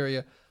people want to hear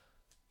you.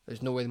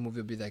 There's no way the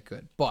movie will be that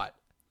good. But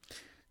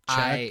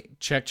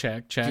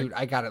Check. dude,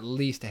 I got at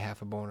least a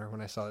half a boner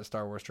when I saw the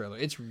Star Wars trailer.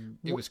 It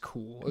was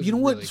cool. It was You know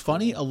really what's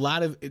funny? cool. A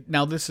lot of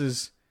now this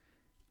is,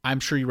 I'm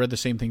sure you read the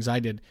same things I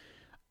did.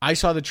 I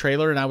saw the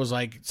trailer and I was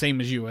like, same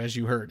as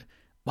you heard.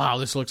 Wow,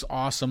 this looks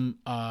awesome.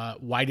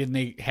 Why didn't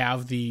they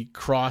have the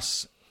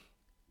cross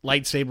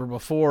lightsaber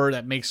before?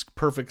 That makes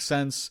perfect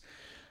sense.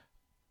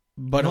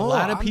 But No, a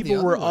lot of I'm the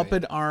people were other up way.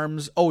 in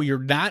arms. Oh, you're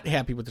not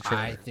happy with the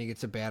trailer. I think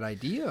it's a bad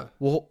idea.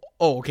 Well,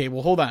 okay.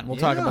 Well, hold on. We'll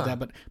talk about Yeah. that.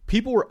 But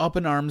people were up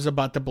in arms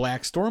about the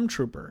Black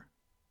Stormtrooper.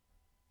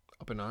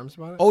 Up in arms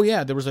about it? Oh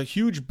yeah, there was a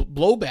huge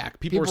blowback.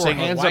 People were saying,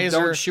 hands "Why up, is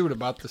don't there shoot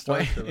about the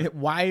Star Trooper.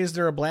 why is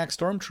there a Black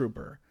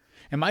Stormtrooper?"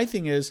 And my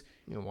thing is,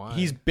 You know, why?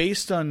 he's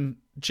based on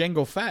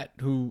Jango Fett,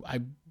 who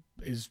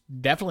is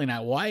definitely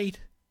not white.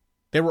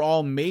 They were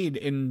all made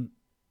in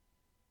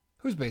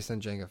Who's based on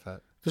Jango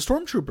Fett? The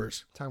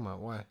Stormtroopers. Talking about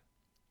why?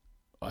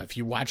 If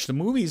you watch the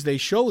movies, they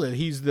show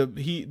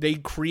that they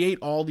create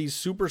all these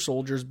super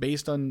soldiers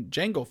based on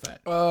Jango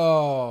Fett.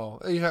 Oh,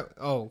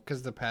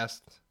 because the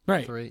past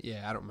Right. 3.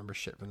 Yeah, I don't remember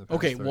shit from the past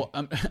Okay, 3. well,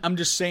 I'm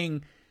just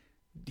saying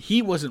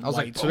he wasn't I was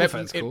white, like, so Boba that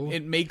Fett's cool.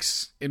 it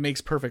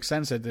makes perfect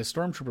sense that the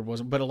Stormtrooper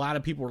wasn't. But a lot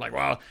of people were like,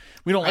 "Well,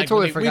 we don't I like totally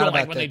when they, we forgot don't about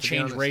like when that, they to be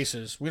change honest.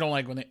 races. We don't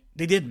like when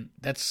they didn't.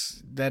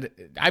 That's that.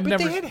 I've But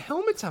never. they had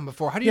helmets on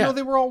before. How do you Yeah. know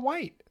they were all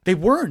white? They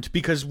weren't,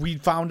 because we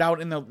found out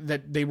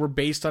that they were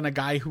based on a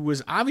guy who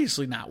was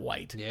obviously not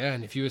white. Yeah,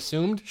 and if you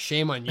assumed,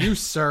 shame on you,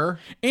 sir.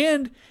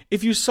 And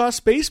if you saw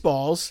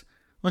Spaceballs,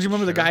 don't you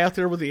remember the guy out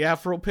there with the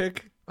Afro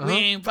pick? We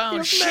ain't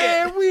found shit.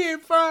 Man, we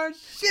ain't found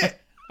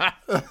shit.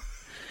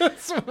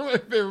 That's one of my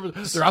favorite.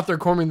 They're out there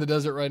combing the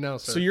desert right now.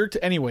 Sir. So you're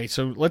anyway.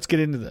 So let's get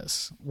into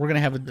this. We're gonna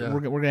have we're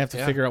gonna have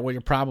to figure out what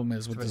your problem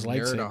is with this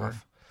Nerd lightsaber.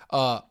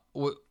 off.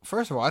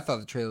 First of all, I thought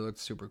the trailer looked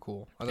super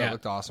cool. I thought it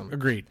looked awesome.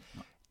 Agreed.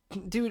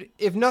 Dude,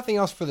 if nothing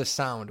else for the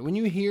sound, when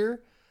you hear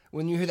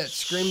that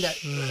scream,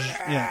 that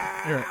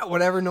Yeah, you're right.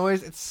 whatever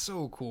noise, it's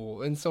so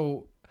cool. And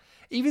so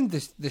even the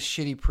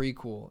shitty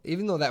prequel,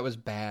 even though that was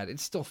bad,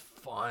 it's still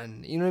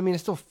fun. You know what I mean?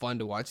 It's still fun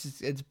to watch.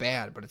 It's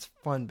bad, but it's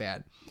fun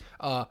bad.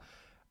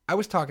 I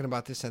was talking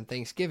about this on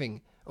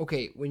Thanksgiving.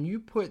 Okay, when you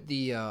put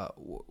the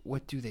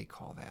what do they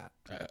call that?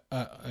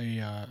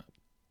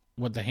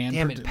 What the hand?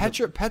 Damn it,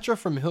 Petra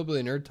from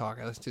Hillbilly Nerd Talk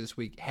I listened to this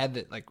week had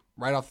that, like,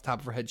 right off the top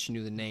of her head. She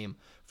knew the name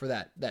for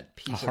that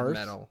piece of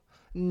metal.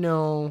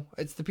 No,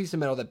 it's the piece of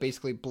metal that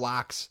basically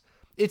blocks.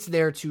 It's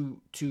there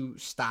to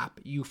stop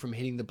you from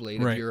hitting the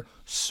blade of your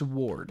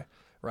sword,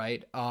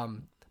 right?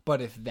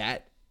 But if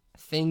that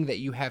thing that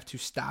you have to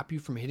stop you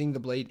from hitting the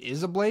blade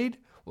is a blade,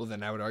 well,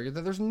 then I would argue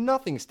that there's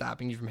nothing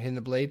stopping you from hitting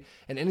the blade.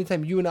 And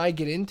anytime you and I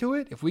get into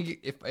it,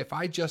 if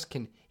I just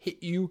can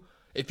hit you,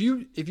 if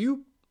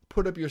you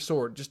put up your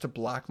sword just to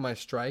block my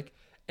strike,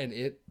 and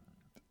it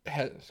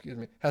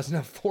has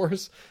enough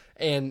force,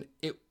 and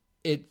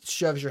it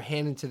shoves your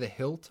hand into the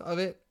hilt of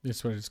it.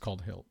 That's what it's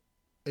called, hilt.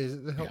 Is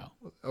it the hilt?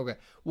 Yeah. Okay.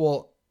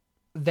 Well,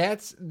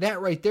 that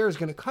right there is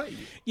going to cut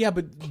you. Yeah,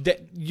 but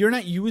you're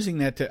not using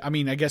that to. I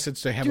mean, I guess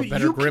it's to have a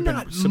better grip. You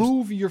cannot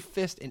move your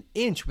fist an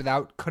inch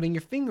without cutting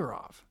your finger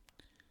off.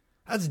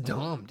 That's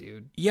dumb,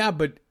 dude. Yeah,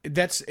 but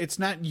it's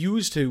not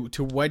used to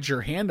wedge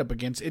your hand up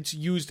against. It's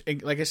used,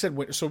 like I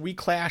said. So we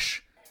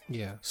clash.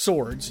 Yeah.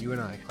 Swords. You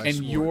and I.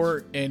 And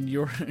your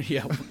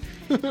yeah,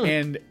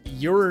 and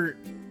your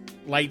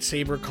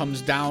lightsaber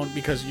comes down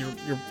because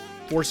you're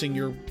forcing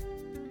your,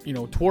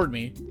 toward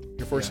me.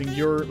 You're forcing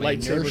your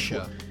lightsaber.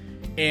 Inertia.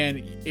 And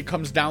it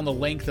comes down the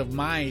length of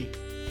my.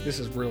 This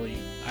is really,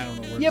 I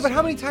don't know where. Yeah, but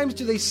how many times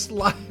do they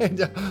slide?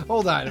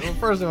 Hold on. Well,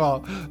 first of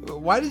all,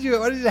 why did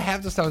it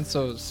have to sound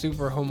so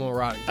super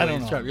homoerotic? I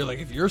don't know. You're like,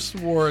 if your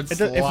sword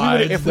slides if we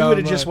would have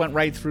down just went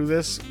right through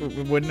this,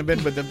 it wouldn't have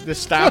been. But the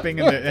stopping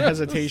and the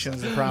hesitation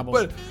is the problem.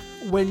 But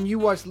when you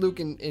watch Luke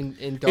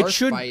in Darth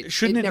fight,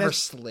 shouldn't it it never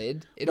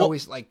slid. It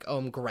always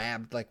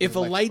grabbed like. If a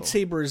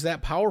lightsaber is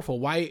that powerful,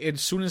 why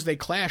as soon as they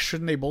clash,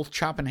 shouldn't they both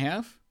chop in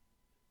half?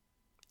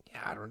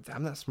 Yeah,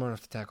 I'm not smart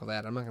enough to tackle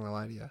that. I'm not gonna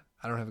lie to you.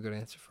 I don't have a good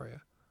answer for you.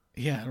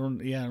 Yeah, I don't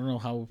know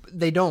how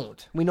they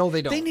don't. We know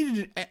they don't. They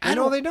needed. I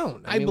know they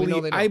don't. I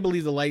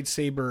believe the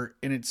lightsaber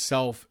in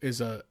itself is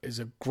a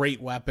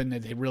great weapon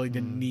that they really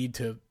didn't need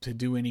to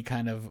do any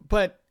kind of.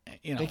 But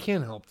they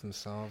can't help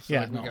themselves. So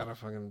yeah, we gotta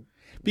fucking.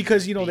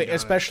 Because they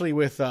especially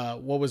with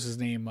what was his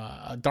name,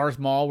 Darth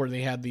Maul, where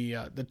they had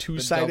the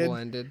two-sided,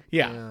 double-ended.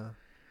 Yeah.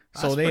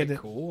 So that's they had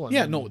cool.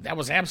 No, that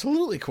was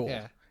absolutely cool.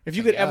 Yeah. If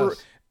you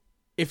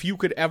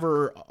could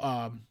ever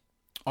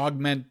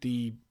augment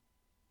the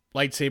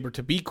lightsaber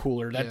to be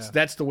cooler,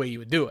 that's the way you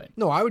would do it.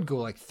 No, I would go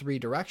like 3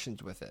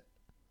 directions with it.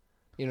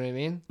 You know what I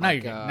mean?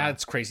 Now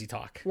that's crazy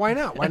talk. Why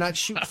not? Why not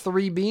shoot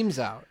 3 beams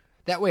out?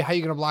 That way, how are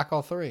you going to block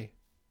all 3?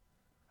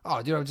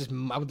 Oh, dude, I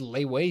would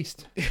lay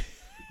waste. I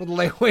would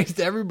lay waste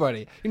to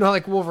everybody. You know how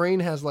like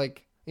Wolverine has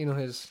like,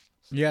 his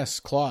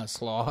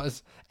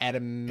claws,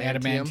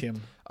 adamantium.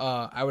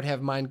 I would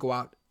have mine go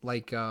out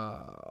like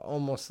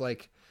almost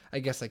like, I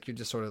guess like you're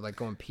just sort of like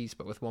going piece,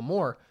 but with one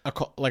more.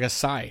 Like a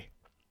sai.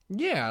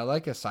 Yeah,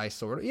 like a sai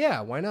sword.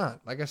 Yeah, why not?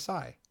 Like a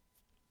sai.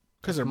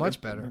 Because they're much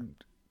better.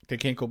 They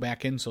can't go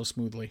back in so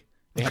smoothly.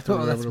 They have to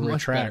be able to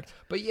retract.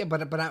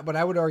 Better. But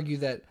I would argue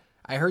that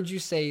I heard you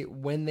say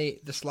when the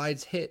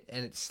slides hit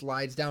and it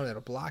slides down,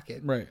 it'll block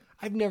it. Right.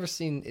 I've never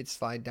seen it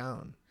slide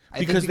down.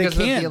 Because they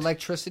can't. Of the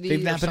electricity.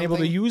 They've not been able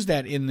to use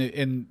that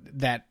in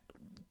that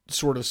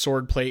sort of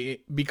sword play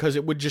because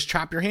it would just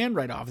chop your hand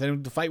right off.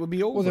 Then the fight would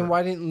be over. Well, then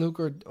why didn't Luke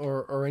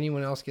or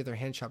anyone else get their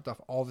hand chopped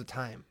off all the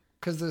time?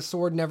 Because the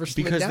sword never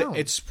slid down.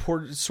 It's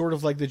sort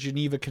of like the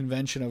Geneva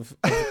Convention of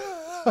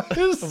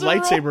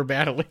lightsaber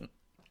battling.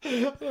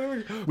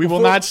 We will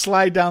not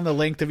slide down the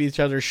length of each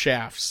other's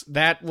shafts.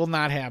 That will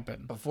not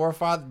happen. Before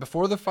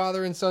the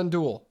father and son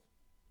duel,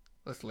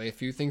 let's lay a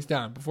few things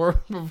down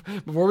before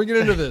we get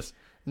into this.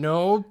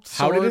 No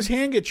sword, how did his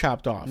hand get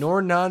chopped off?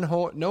 Nor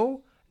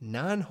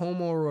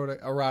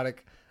non-homoerotic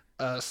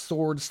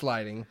sword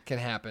sliding can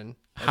happen.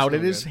 How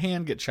did his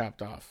hand get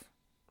chopped off?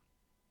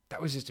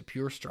 that was just a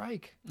pure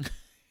strike.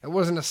 It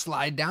wasn't a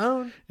slide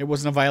down. It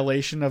wasn't a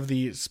violation of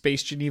the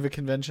Space Geneva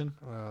Convention.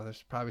 Well,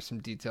 there's probably some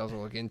details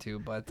we'll look into,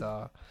 but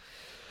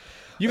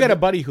you got a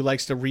buddy who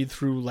likes to read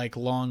through like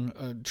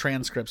long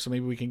transcripts, so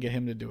maybe we can get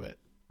him to do it.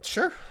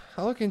 Sure,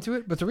 I'll look into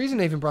it. But the reason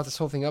I even brought this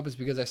whole thing up is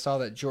because I saw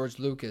that George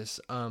Lucas,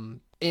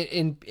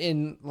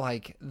 in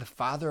like the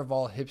father of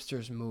all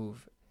hipsters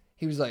move,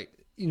 he was like,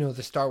 you know,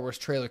 the Star Wars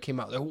trailer came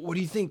out. Like, what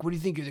do you think? What do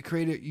you think? You're the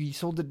creator. You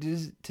sold it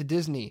to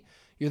Disney.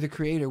 You're the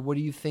creator. What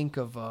do you think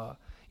of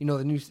you know,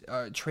 the new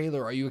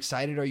trailer? Are you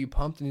excited? Are you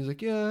pumped? And he's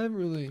like, yeah, I haven't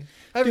really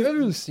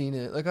seen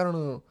it. Like, I don't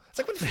know. It's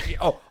like,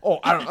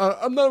 what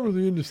I'm not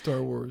really into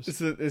Star Wars.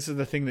 This is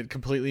the thing that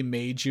completely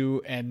made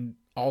you and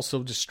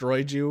also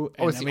destroyed you.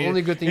 And, it's the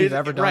only good thing you've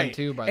ever done,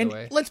 too, by the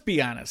way. Let's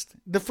be honest.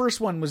 The first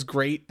one was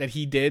great that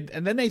he did,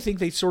 and then I think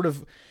he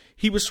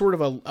was sort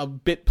of a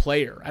bit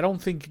player. I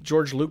don't think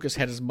George Lucas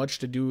had as much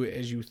to do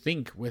as you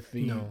think with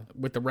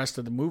the rest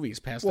of the movies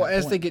past that point. Well,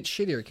 as they get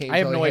shittier, I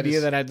have no idea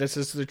that this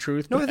is the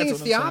truth. No, I think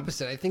it's the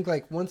opposite. I think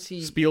like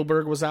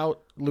Spielberg was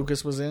out,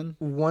 Lucas was in.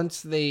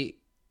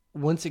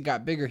 Once it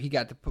got bigger, he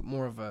got to put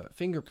more of a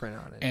fingerprint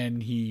on it.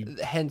 And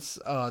hence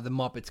the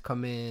Muppets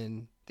come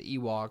in, the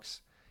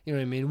Ewoks. You know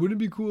what I mean?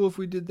 Wouldn't it be cool if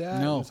we did that?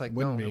 No, and it's like,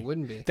 no, it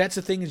wouldn't be. That's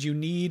the thing is you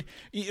need,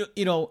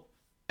 you know,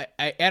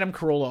 Adam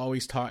Carolla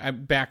always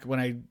back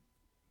when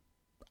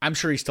I'm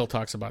sure he still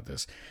talks about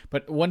this,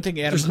 but one thing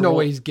There's no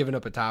way he's given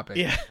up a topic.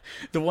 Yeah.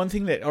 The one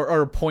thing that,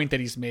 or a point that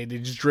he's made,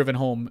 is driven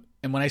home.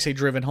 And when I say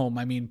driven home,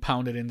 I mean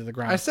pounded into the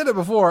ground. I said it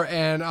before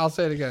and I'll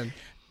say it again.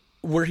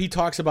 Where he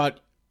talks about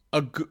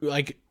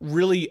like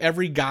really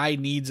every guy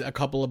needs a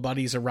couple of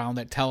buddies around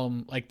that tell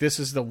him like, this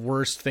is the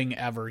worst thing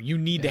ever. You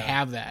need to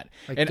have that.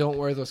 Like, and don't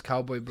wear those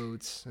cowboy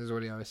boots is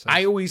what he always says.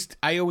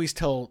 I always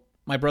tell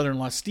my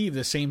brother-in-law Steve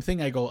the same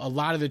thing. I go, a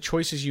lot of the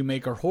choices you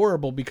make are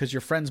horrible because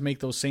your friends make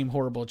those same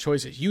horrible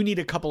choices. You need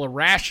a couple of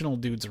rational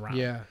dudes around.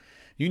 Yeah.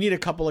 You need a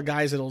couple of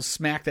guys that'll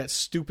smack that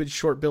stupid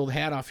short-billed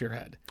hat off your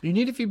head. You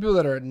need a few people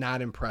that are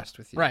not impressed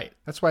with you. Right.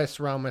 That's why I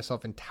surround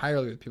myself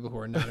entirely with people who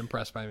are not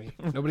impressed by me.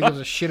 Nobody gives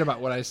a shit about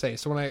what I say.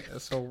 So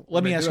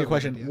let me ask you a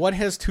question. What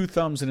has two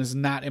thumbs and is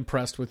not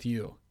impressed with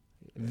you?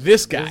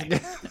 This guy.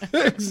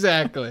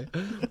 Exactly.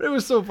 But it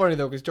was so funny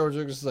though, because George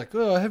Lucas is like,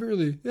 oh, I haven't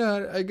really.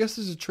 Yeah, I guess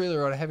there's a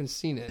trailer out. I haven't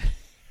seen it.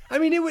 I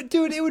mean, it would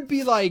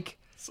be like.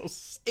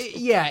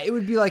 It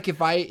would be like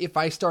if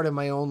I started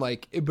my own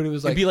but it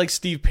was like it'd be like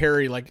Steve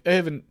Perry. Like, I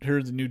haven't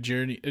heard the new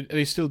Journey. Are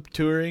they still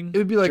touring? It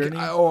would be like,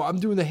 I'm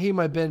doing the Hey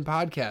My Ben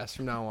podcast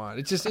from now on.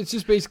 It's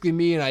just basically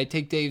me, and I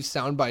take Dave's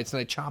sound bites and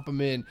I chop them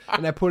in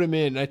and I put them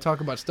in and I talk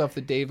about stuff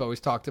that Dave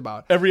always talked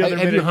about. Every other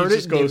minute, you heard he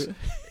just goes.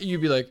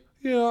 You'd be like,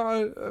 yeah,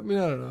 I mean,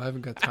 I don't know. I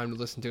haven't got time to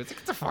listen to it. It's like,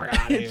 get the fuck out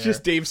of here. It's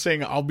just Dave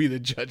saying, I'll be the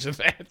judge of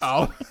that.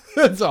 Oh,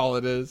 that's all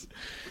it is.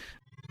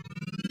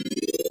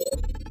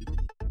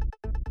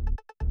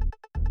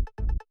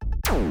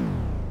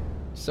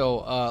 So,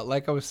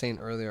 like I was saying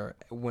earlier,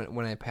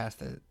 when I passed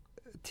the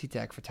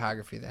T-Tac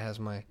photography that has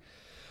my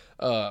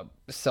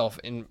self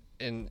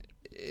enshrined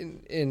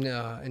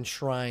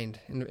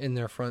in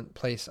their front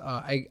place,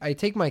 I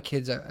take my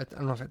kids. I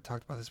don't know if I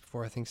talked about this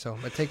before. I think so.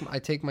 I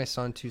take my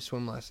son to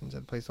swim lessons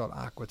at a place called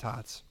Aqua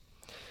Tots,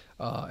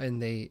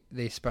 and they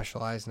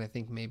specialize in, I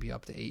think, maybe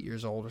up to 8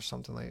 years old or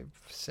something, like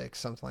 6,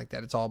 something like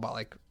that. It's all about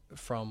like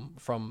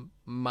from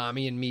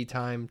mommy and me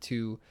time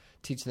to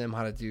teaching them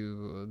how to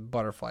do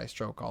butterfly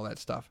stroke, all that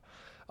stuff.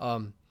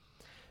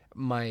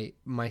 My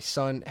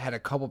son had a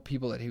couple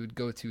people that he would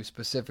go to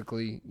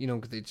specifically, you know,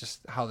 because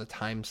just how the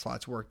time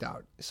slots worked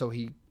out. So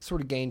he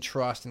sort of gained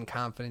trust and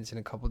confidence in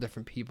a couple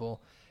different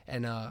people,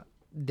 and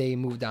they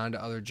moved on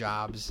to other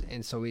jobs.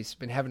 And so he's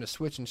been having to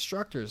switch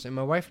instructors. And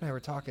my wife and I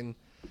were talking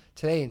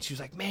today, and she was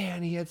like,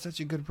 "Man, he had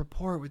such a good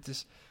rapport with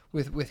this."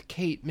 With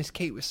Kate. Miss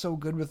Kate was so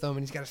good with them, and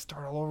he's got to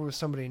start all over with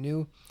somebody new.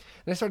 And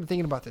I started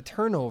thinking about the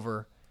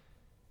turnover,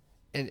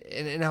 and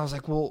I was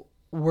like, well,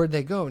 where'd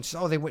they go? And she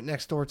said, they went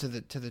next door to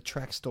the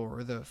Trek store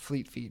or the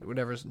Fleet Feet,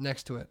 whatever's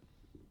next to it,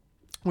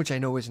 which I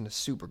know isn't a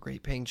super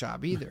great paying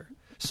job either.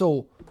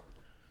 So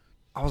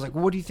I was like,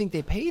 well, what do you think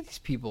they pay these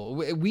people?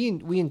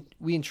 We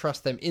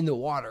entrust them in the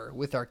water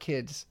with our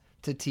kids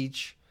to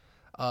teach,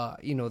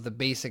 the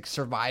basic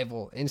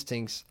survival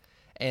instincts.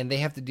 And they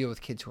have to deal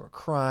with kids who are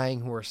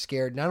crying, who are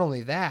scared. Not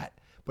only that,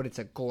 but it's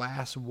a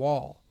glass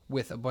wall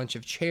with a bunch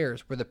of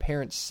chairs where the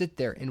parents sit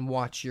there and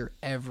watch your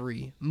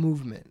every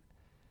movement.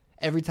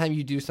 Every time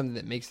you do something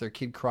that makes their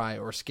kid cry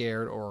or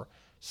scared or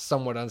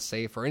somewhat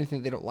unsafe or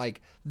anything they don't like,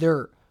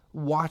 they're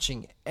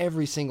watching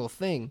every single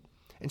thing.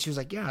 And she was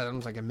like, yeah, that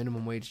was like a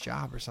minimum wage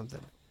job or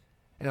something.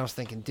 And I was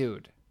thinking,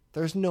 dude,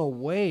 there's no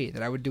way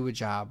that I would do a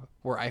job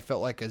where I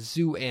felt like a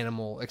zoo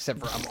animal, except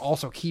for I'm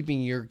also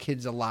keeping your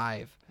kids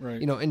alive. Right.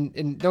 You know,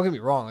 and don't get me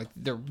wrong, like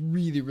they're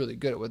really, really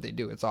good at what they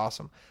do. It's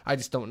awesome. I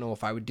just don't know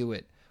if I would do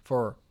it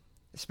for,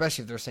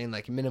 especially if they're saying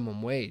like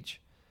minimum wage.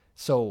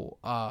 So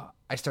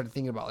I started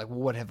thinking about like, well,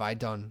 what have I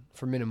done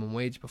for minimum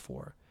wage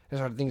before? I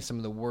started thinking of some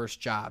of the worst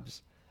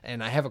jobs.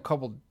 And I have a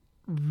couple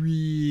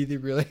really,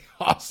 really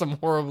awesome,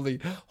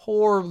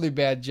 horribly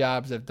bad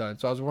jobs I've done.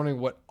 So I was wondering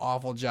what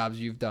awful jobs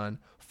you've done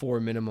for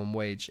minimum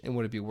wage, and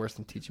would it be worse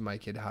than teaching my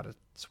kid how to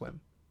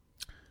swim?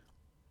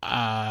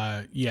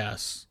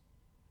 Yes.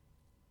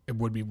 It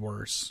would be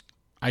worse.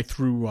 I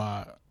threw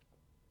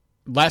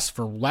less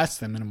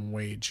than minimum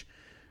wage.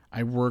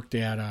 I worked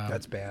at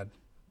That's bad.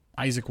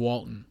 Isaac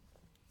Walton,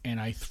 and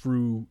I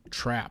threw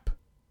trap.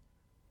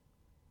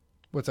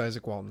 What's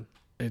Isaac Walton?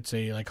 It's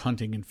a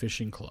hunting and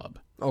fishing club.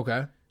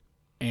 Okay.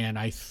 And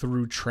I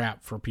threw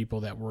trap for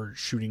people that were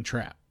shooting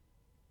trap.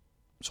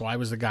 So I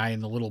was the guy in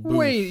the little booth.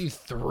 Wait, you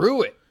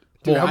threw it?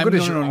 Dude, Well, how good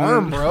is your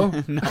arm, bro?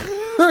 No.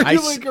 Are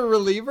you like a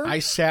reliever? I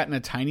sat in a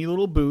tiny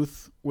little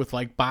booth with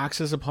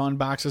boxes upon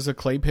boxes of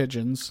clay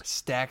pigeons.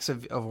 Stacks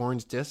of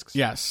orange discs?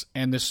 Yes,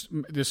 and this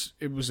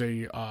it was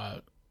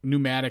a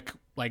pneumatic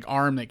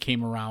arm that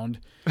came around,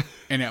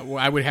 and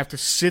I would have to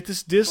sit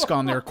this disc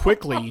on there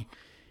quickly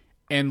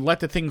and let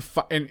the thing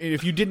and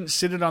if you didn't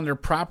sit it on there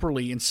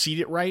properly and seat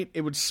it right,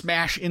 it would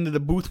smash into the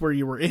booth where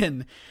you were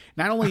in.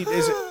 Not only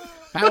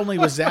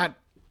was that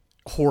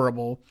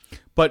horrible,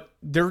 but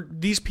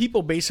these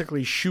people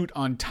basically shoot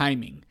on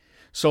timing.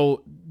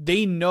 So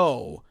they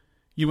know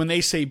when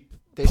they say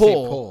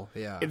pull,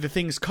 yeah, the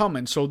thing's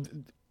coming. So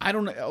I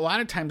don't know. A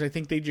lot of times I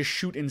think they just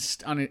shoot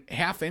on a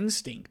half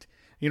instinct.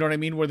 You know what I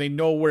mean? Where they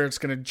know where it's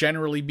going to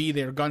generally be.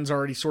 Their gun's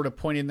already sort of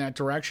pointed in that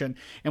direction.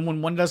 And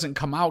when one doesn't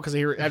come out because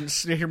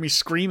they hear me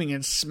screaming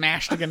and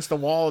smashed against the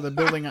wall of the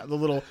building, the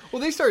little. Well,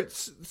 they start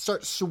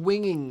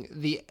swinging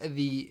the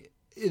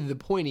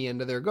pointy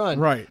end of their gun,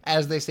 right,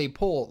 as they say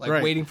pull,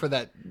 right, waiting for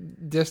that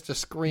disc to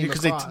scream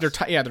because across. they're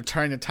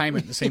trying to time it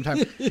at the same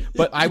time.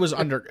 But I was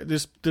under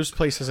this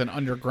place has an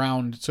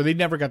underground, so they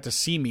never got to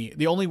see me.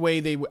 The only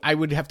way I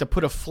would have to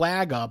put a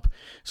flag up,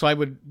 so I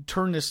would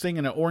turn this thing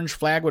and an orange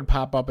flag would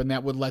pop up, and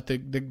that would let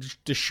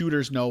the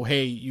shooters know,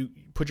 hey, you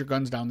put your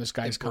guns down, this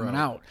guy's coming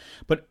out.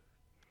 But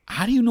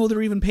how do you know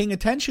they're even paying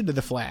attention to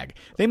the flag?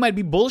 They might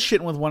be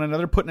bullshitting with one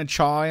another, putting a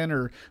chaw in,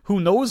 or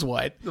who knows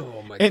what.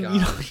 Oh my god!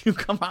 And you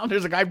come out,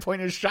 there's a guy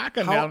pointing his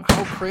shotgun down.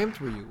 How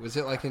cramped were you? Was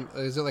it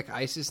like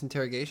ISIS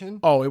interrogation?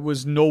 Oh, it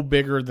was no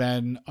bigger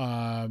than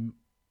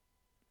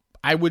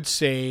I would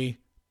say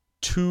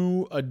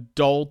 2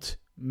 adult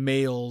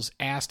males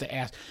ass to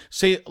ass.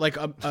 Say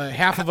a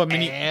half of a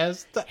mini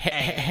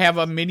have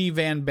a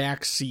minivan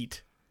back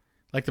seat,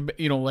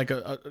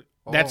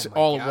 that's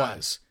all it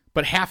was.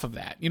 But half of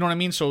that, you know what I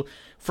mean? So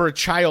for a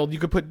child, you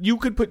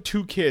could put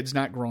 2 kids,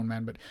 not grown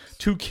men, but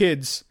 2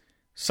 kids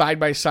side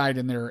by side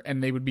in there,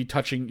 and they would be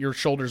touching, your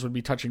shoulders would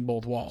be touching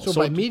both walls. So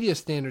by media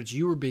standards,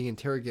 you were being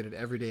interrogated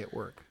every day at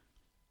work.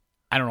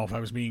 I don't know if I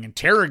was being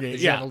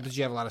interrogated. Did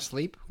you have a lot of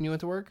sleep when you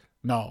went to work?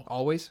 No.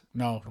 Always?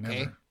 No. Okay.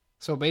 Never.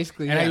 So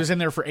basically, and I was in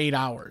there for 8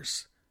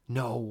 hours.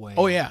 No way.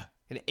 Oh yeah.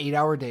 An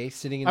 8-hour day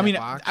sitting in that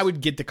box? I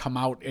would get to come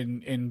out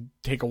and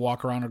take a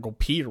walk around or go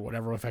pee or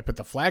whatever if I put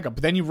the flag up.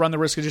 But then you run the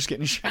risk of just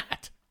getting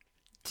shot.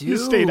 Dude, you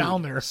stay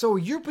down there. So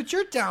you're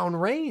down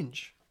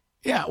range.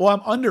 Yeah, well,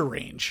 I'm under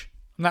range.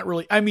 I'm not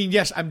really. I mean,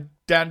 yes, I'm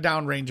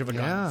down range of a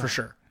gun for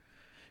sure.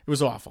 It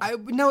was awful.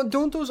 Now,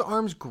 don't those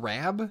arms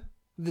grab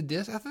the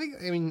disc? I've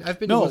been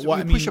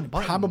push a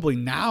button. Probably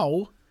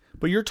now,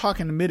 but you're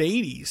talking the mid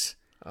 '80s.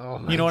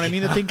 Oh, you know what I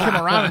mean? The thing came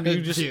around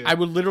and I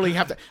would literally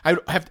have to,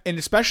 and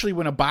especially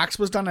when a box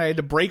was done, I had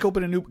to break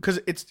open a new, because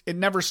it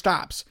never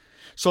stops.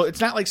 So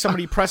it's not like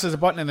somebody presses a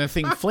button and the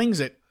thing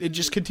flings it. It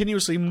just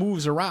continuously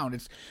moves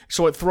around.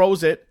 So it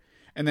throws it,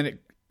 and then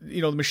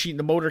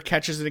the motor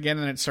catches it again,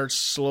 and then it starts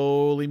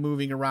slowly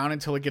moving around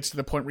until it gets to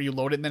the point where you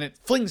load it, and then it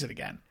flings it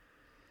again.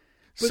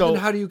 But then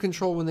how do you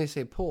control when they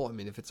say pull? I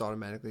mean, if it's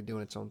automatically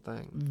doing its own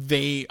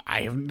thing.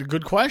 I have a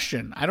good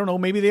question. I don't know.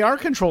 Maybe they are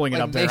controlling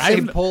it up there. They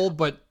say pull,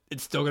 but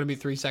it's still going to be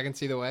 3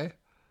 seconds either way.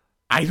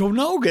 I don't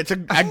know.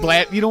 I'm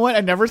glad. You know what? I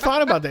never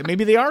thought about that.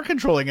 Maybe they are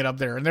controlling it up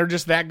there, and they're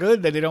just that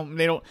good that they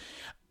don't.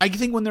 I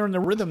think when they're in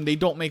the rhythm, they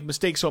don't make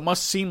mistakes. So it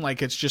must seem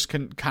like it's just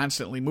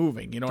constantly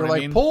moving. You know what I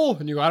mean? Pull,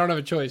 and you go, I don't have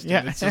a choice. Dude.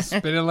 Yeah. It's just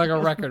spinning like a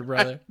record,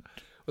 brother.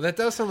 Well, that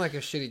does sound like a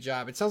shitty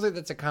job. It sounds like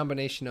that's a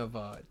combination of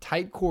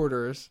tight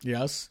quarters.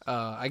 Yes.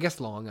 I guess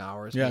long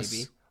hours, yes.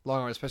 Maybe.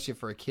 Long hours, especially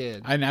for a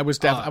kid. And I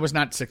was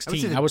not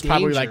 16. I was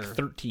probably like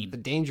 13. The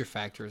danger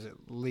factor is at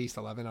least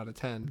 11 out of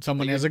 10.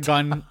 Someone has a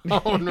gun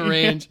on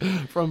range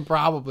from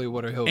probably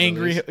Woodard Hill.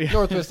 Angry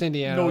Northwest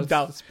Indiana. No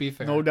doubt. Let's be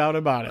fair. No doubt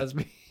about it. Let's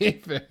be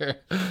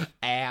fair.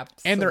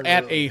 Absolutely. And they're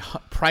at a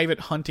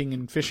private hunting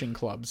and fishing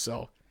club,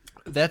 so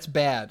that's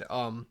bad.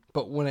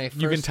 But when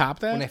you can top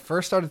that? When I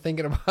first started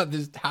thinking about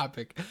this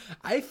topic,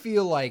 I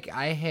feel like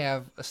I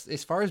have,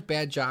 as far as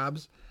bad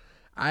jobs,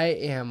 I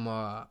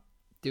am,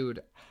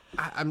 dude.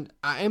 I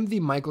am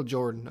the Michael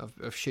Jordan of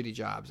shitty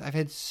jobs. I've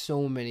had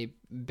so many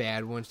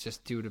bad ones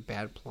just due to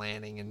bad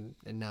planning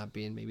and not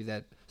being maybe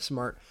that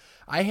smart.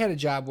 I had a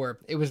job where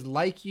it was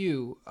like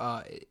you.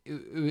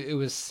 It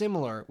was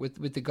similar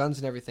with the guns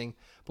and everything.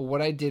 But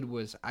what I did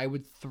was I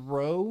would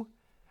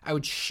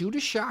shoot a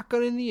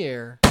shotgun in the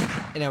air,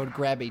 and I would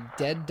grab a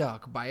dead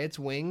duck by its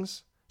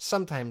wings.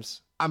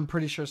 Sometimes I'm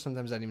pretty sure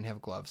sometimes I didn't even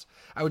have gloves.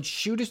 I would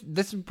shoot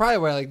this is probably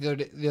where, like,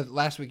 the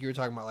last week you were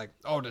talking about, like,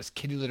 oh, does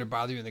kitty litter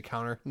bother you in the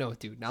counter? No,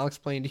 dude. Now I'll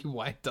explain to you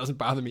why it doesn't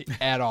bother me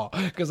at all,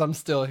 because I'm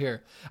still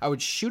here. I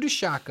would shoot a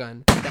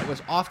shotgun that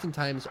was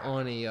oftentimes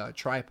on a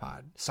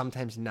tripod,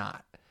 sometimes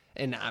not.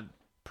 And I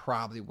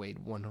probably weighed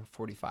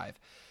 145.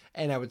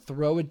 And I would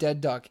throw a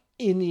dead duck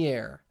in the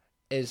air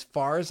as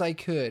far as I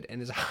could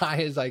and as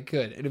high as I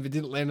could. And if it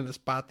didn't land in the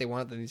spot they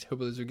want, then these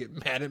hillbillies would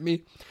get mad at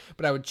me.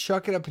 But I would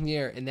chuck it up in the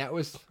air, and that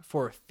was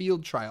for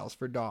field trials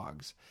for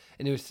dogs.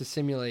 And it was to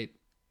simulate,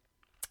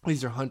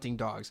 these are hunting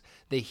dogs.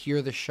 They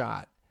hear the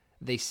shot,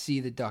 they see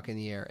the duck in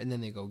the air, and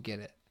then they go get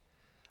it.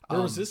 Where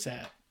was this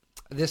at?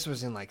 This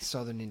was in, like,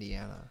 southern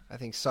Indiana. I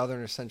think southern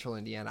or central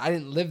Indiana. I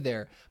didn't live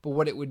there, but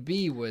what it would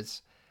be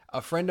was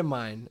a friend of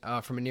mine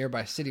from a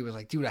nearby city was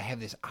like, dude, I have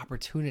this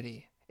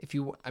opportunity. If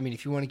you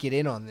want to get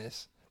in on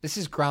this, this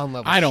is ground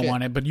level shit. I don't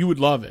want it, but you would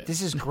love it.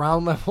 This is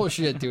ground level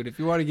shit, dude. If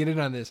you want to get in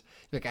on this,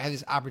 like, I have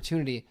this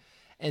opportunity.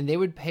 And they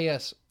would pay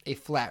us a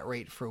flat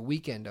rate for a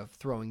weekend of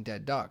throwing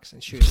dead ducks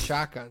and shooting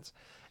shotguns.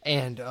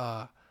 And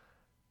at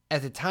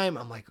the time,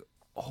 I'm like,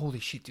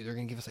 holy shit, dude, they're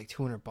going to give us like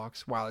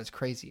 $200. Wow, that's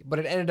crazy. But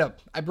it ended up,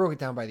 I broke it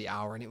down by the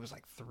hour, and it was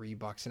like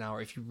 $3 an hour.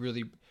 If you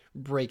really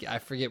break it, I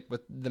forget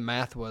what the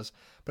math was.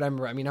 But I'm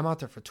out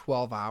there for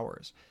 12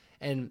 hours.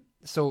 And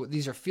so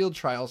these are field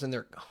trials, and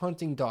they're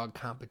hunting dog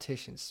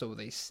competitions. So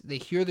they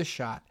hear the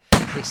shot,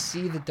 they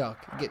see the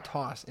duck get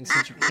tossed, and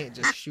since you can't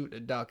just shoot a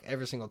duck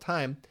every single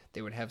time,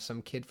 they would have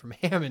some kid from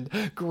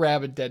Hammond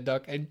grab a dead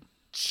duck and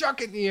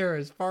chuck it in the air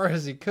as far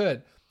as he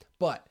could.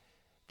 But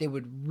they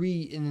would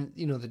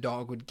the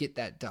dog would get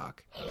that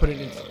duck, put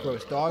it into the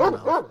gross dog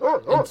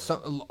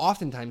mouth, and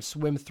oftentimes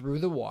swim through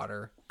the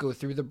water, go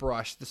through the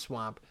brush, the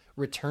swamp,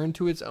 return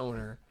to its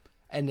owner,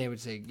 and they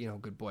would say,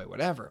 good boy,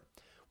 whatever.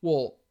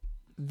 Well,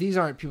 these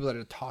aren't people that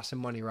are tossing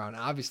money around,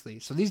 obviously.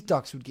 So these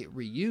ducks would get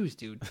reused,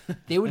 dude.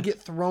 They would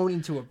get thrown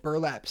into a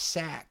burlap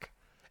sack,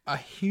 a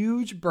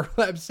huge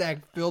burlap sack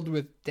filled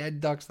with dead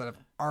ducks that have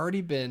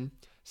already been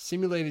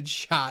simulated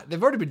shot.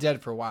 They've already been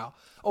dead for a while.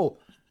 Oh,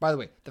 by the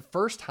way, the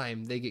first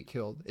time they get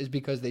killed is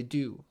because they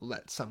do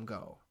let some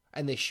go,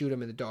 and they shoot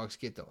them and the dogs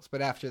get those.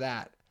 But after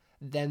that,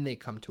 then they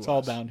come to us. It's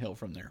all downhill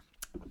from there.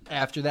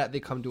 After that, they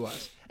come to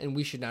us, and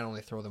we should not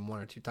only throw them 1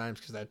 or 2 times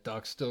because that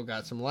duck still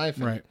got some life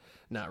in it.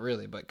 Not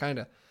really, but kind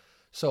of.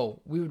 So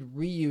we would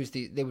reuse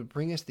they would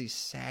bring us these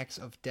sacks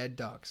of dead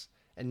ducks,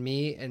 and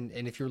me, and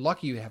if you're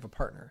lucky, you have a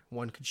partner.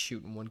 One could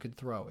shoot and one could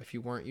throw. If you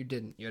weren't, you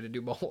didn't. You had to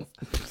do both.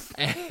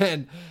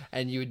 and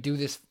you would do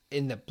this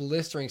in the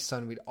blistering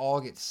sun. We'd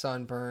all get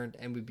sunburned,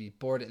 and we'd be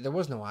bored. There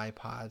was no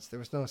iPods. There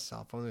was no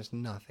cell phone. There was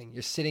nothing.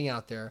 You're sitting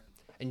out there,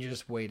 and you're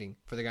just waiting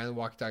for the guy in the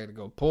walkie-talkie to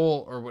go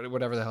pull, or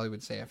whatever the hell he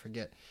would say. I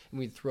forget. And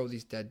we'd throw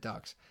these dead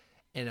ducks.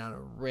 And on a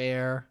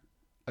rare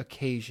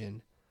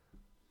occasion,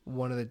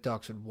 one of the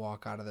ducks would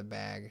walk out of the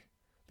bag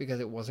because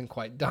it wasn't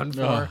quite done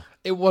for. Ugh.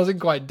 It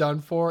wasn't quite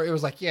done for. It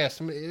was like, yeah,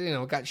 somebody,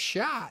 got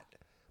shot.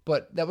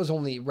 But that was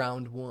only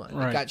round one.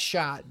 Right. It got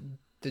shot.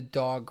 The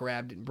dog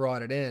grabbed it and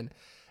brought it in.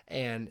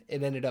 And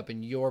it ended up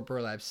in your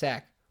burlap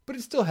sack. But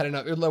it still had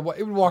enough. It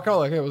would walk out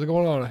like, hey, what's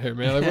going on here,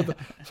 man? Like,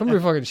 somebody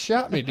fucking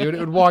shot me, dude. It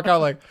would walk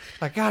out like,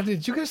 God,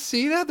 did you guys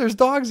see that? There's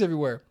dogs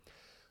everywhere.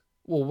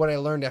 Well, what I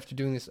learned after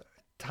doing this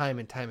time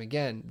and time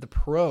again, the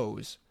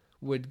pros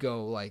would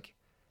go like,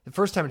 the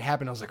first time it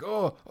happened, I was like,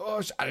 oh,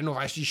 I didn't know if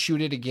I should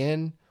shoot it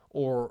again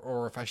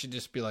or if I should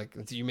just be like,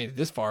 you made it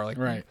this far. Like,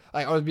 right.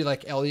 I would be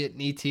like Elliot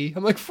and E.T.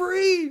 I'm like,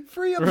 free. I'm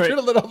trying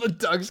to let all the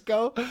ducks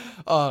go.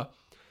 But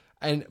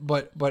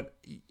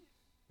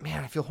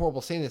man, I feel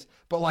horrible saying this,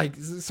 but like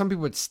some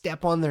people would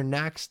step on their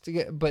necks to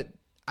get, but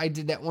I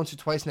did that once or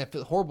twice and I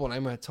feel horrible. And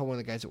I'm going to tell one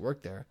of the guys that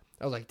worked there,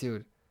 I was like,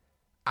 dude,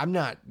 I'm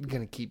not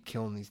going to keep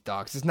killing these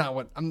dogs. That's not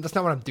what I'm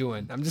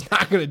doing. I'm just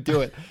not going to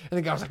do it. And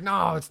the guy was like,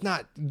 no, it's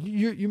not.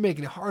 You're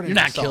making it hard on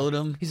yourself. You're not killing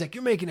them. He's like,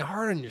 you're making it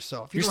hard on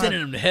yourself. You're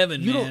sending them to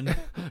heaven, man.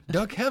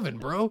 Duck heaven,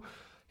 bro.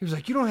 He was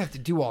like, you don't have to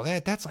do all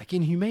that. That's like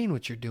inhumane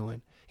what you're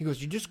doing. He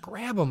goes, you just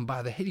grab him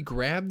by the head. He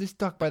grabbed this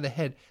duck by the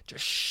head,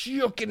 just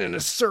shook it in a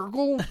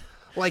circle.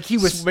 Like he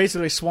was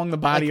basically swung the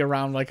body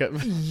around like a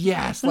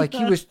yes, like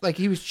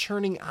he was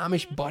churning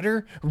Amish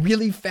butter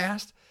really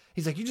fast.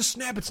 He's like, you just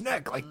snap its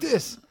neck like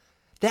this.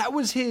 That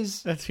was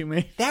his. That's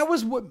humane. That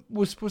was what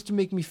was supposed to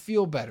make me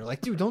feel better.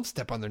 Like, dude, don't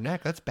step on their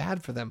neck. That's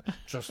bad for them.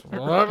 Just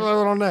rub their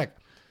little neck.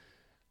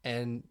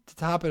 And to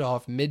top it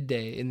off,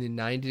 midday in the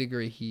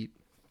 90-degree heat,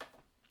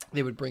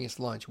 they would bring us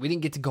lunch. We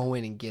didn't get to go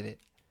in and get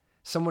it.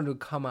 Someone would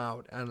come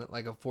out on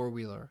like a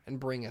 4-wheeler and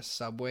bring a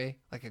Subway,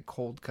 like a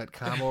cold cut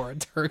combo or a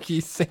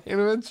turkey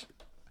sandwich.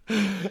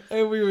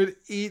 And we would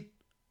eat.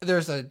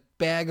 There's a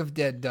bag of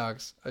dead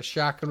ducks, a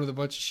shotgun with a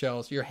bunch of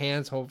shells. Your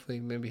hands hopefully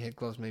maybe had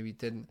gloves, maybe you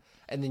didn't.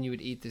 And then you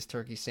would eat this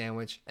turkey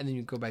sandwich, and then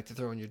you'd go back to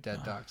throwing your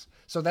dead ducks.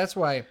 So that's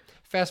why,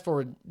 fast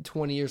forward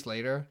 20 years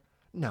later,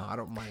 no, I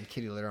don't mind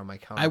kitty litter on my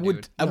counter. I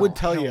would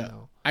tell you,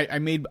 no. I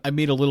made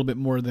a little bit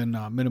more than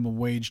minimum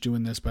wage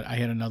doing this, but I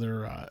had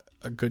another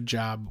a good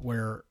job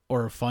or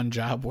a fun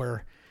job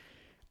where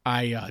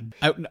I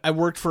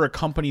worked for a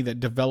company that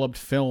developed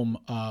film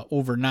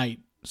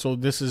overnight So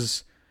this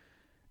is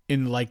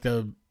in like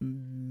the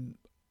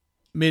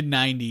mid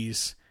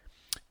 90s.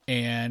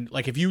 And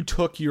like if you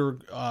took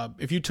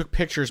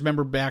pictures,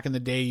 remember back in the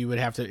day you would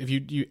have to, if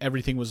you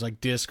everything was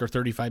like disc or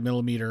 35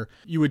 millimeter,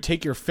 you would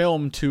take your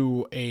film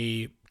to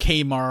a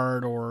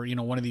Kmart or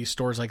one of these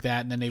stores like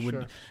that, and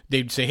then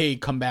they'd say, hey,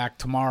 come back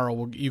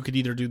tomorrow. You could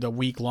either do the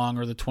week long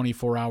or the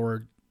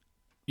 24-hour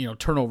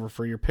turnover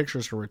for your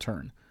pictures to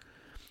return.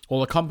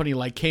 Well, a company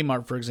like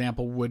Kmart, for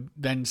example, would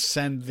then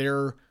send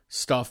their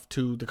stuff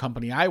to the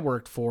company I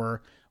worked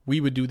for. We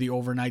would do the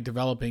overnight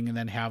developing and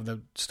then have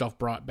the stuff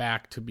brought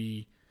back to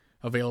be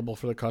available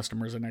for the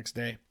customers the next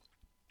day.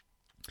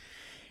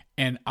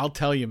 And I'll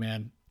tell you,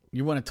 man,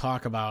 you want to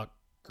talk about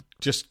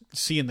just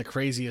seeing the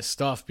craziest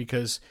stuff,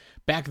 because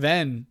back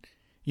then,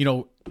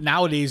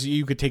 nowadays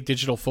you could take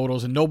digital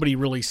photos and nobody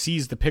really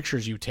sees the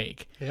pictures you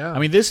take. Yeah. I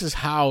mean, this is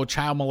how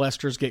child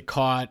molesters get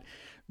caught.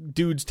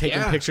 Dudes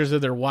taking pictures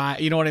of their wife,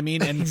 you know what I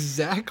mean? And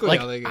exactly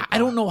how they get caught. I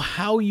don't know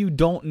how you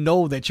don't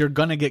know that you're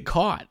gonna get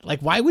caught.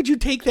 Like, why would you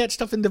take that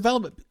stuff in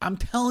development? I'm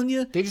telling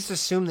you, they just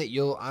assume that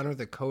you'll honor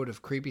the code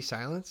of creepy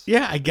silence.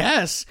 Yeah, I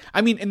guess.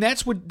 I mean, and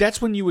that's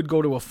when you would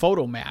go to a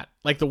photo mat,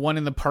 like the one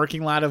in the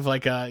parking lot of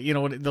like the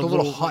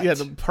little hut,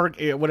 the park,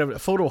 whatever,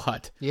 photo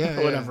hut,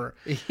 or whatever.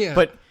 Yeah.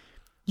 But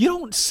you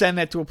don't send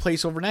that to a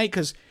place overnight,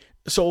 because.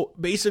 So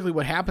basically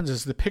what happens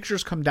is the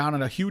pictures come down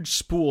on a huge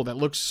spool that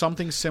looks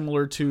something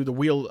similar to the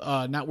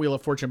not Wheel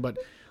of Fortune, but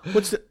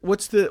what's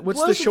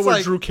the show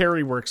where Drew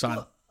Carey works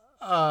on?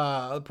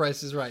 The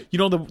Price is Right.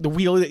 The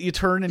wheel that you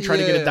turn and try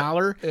to get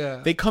 $1? Yeah.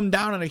 They come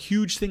down on a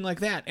huge thing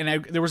like that.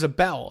 And there was a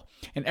bell.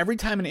 And every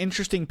time an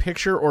interesting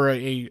picture or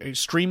a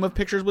stream of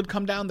pictures would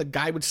come down, the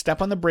guy would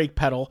step on the brake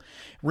pedal,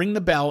 ring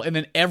the bell, and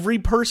then every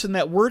person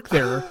that worked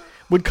there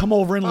would come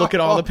over and look at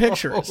all the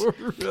pictures.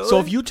 Really? So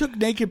if you took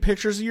naked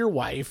pictures of your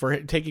wife,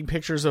 or taking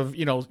pictures of,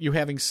 you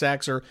having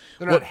sex, or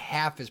they're not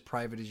half as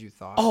private as you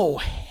thought. Oh,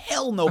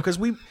 hell no. Because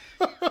when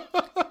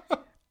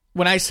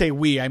I say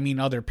we, I mean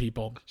other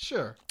people.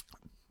 Sure.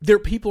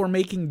 People are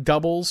making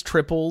doubles,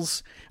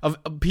 triples of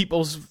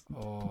people's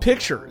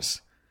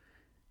pictures.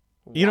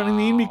 You know what I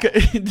mean?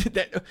 Because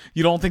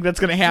you don't think that's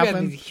going to happen?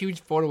 Yeah, these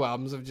huge photo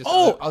albums of just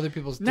other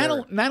people's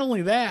dirt. Not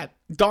only that,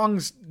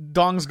 dongs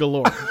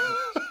galore.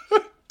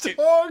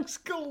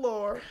 Dongs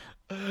galore.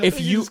 If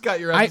you just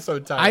got your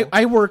episode title.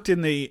 I worked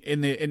in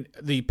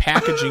the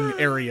packaging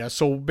area.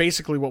 So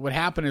basically what would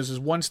happen is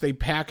once they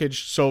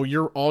packaged, so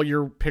all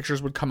your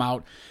pictures would come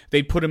out,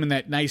 they'd put them in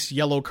that nice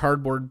yellow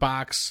cardboard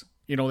box,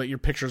 that your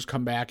pictures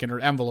come back in, or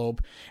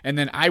envelope, and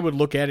then I would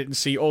look at it and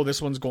see,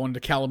 this one's going to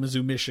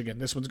Kalamazoo,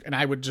 Michigan. And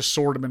I would just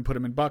sort them and put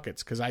them in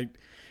buckets, because I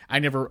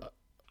never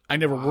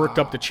worked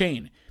up the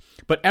chain.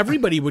 But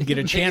everybody would get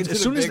a chance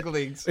as soon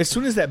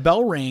as that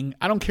bell rang.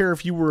 I don't care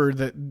if you were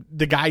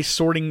the guy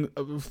sorting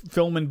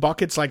film in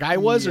buckets like I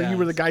was, or you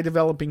were the guy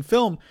developing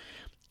film.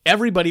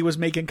 Everybody was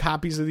making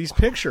copies of these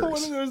pictures. What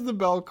was the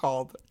bell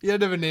called? You had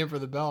to have a name for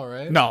the bell,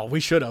 right? No, we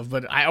should have,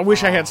 but I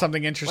wish I had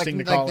something interesting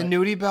to call it. Like the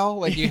nudie bell?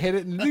 Like you hit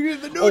it and the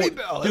nudie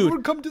bell. Dude,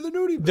 Everyone come to the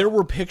nudie bell. There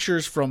were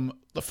pictures from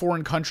the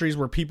foreign countries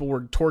where people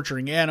were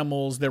torturing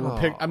animals. There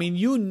were I mean,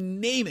 you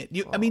name it.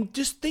 I mean,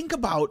 just think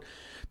about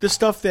the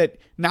stuff that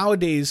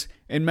nowadays,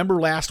 and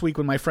remember last week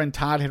when my friend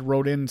Todd had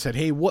wrote in and said,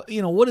 hey, what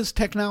has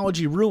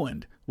technology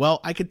ruined? Well,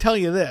 I could tell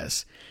you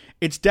this.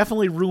 It's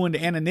definitely ruined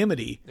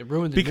anonymity. It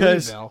ruined the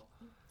nudie bell.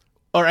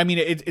 Or I mean,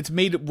 it's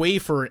made way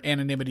for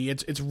anonymity.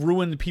 It's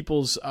ruined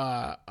people's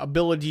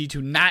ability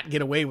to not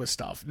get away with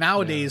stuff.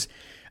 Nowadays,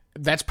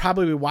 that's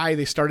probably why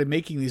they started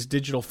making these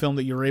digital film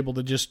that you're able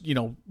to just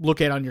look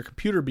at on your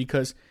computer,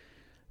 because,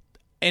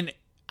 and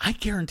I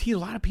guarantee a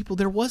lot of people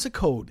there was a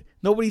code.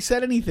 Nobody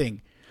said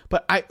anything,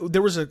 but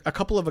there was a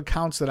couple of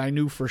accounts that I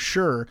knew for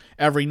sure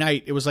every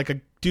night. It was like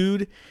a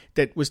dude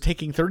that was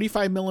taking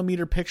 35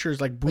 millimeter pictures,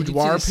 like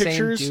boudoir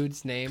pictures. Same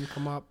dude's name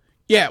come up.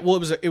 Yeah,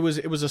 well, it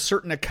was a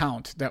certain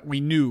account that we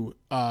knew.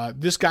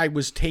 This guy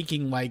was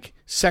taking like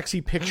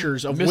sexy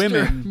pictures of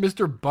women.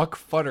 Mr. Buck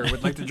Futter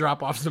would like to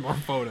drop off some more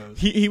photos.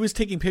 He was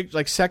taking pictures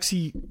like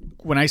sexy.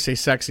 When I say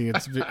sexy,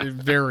 it's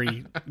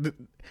very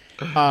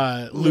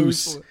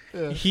loose.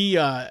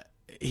 Yeah.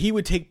 He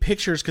would take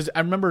pictures, because I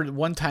remember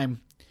one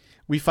time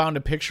we found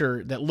a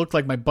picture that looked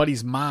like my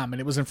buddy's mom, and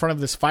it was in front of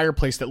this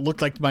fireplace that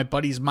looked like my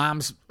buddy's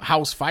mom's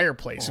house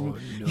fireplace. Oh,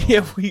 no.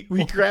 Yeah, we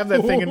grabbed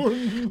that thing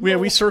and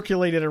we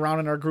circulated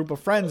around in our group of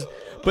friends.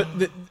 But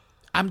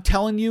I'm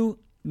telling you,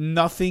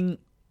 nothing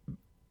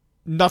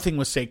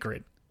was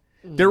sacred.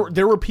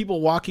 There were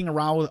people walking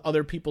around with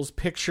other people's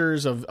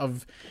pictures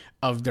of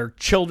their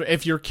children.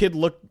 If your kid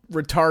looked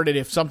retarded,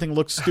 if something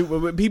looked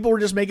stupid, people were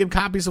just making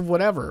copies of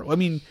whatever. I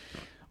mean,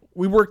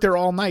 we worked there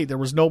all night. There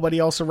was nobody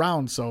else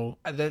around, so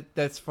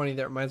that's funny.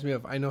 That reminds me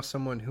of, I know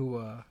someone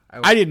who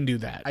I didn't do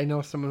that. I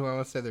know someone who, I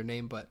won't say their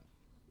name, but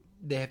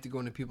they have to go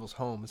into people's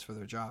homes for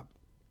their job,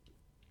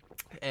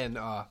 and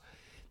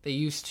they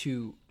used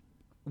to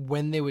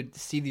when they would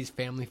see these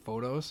family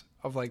photos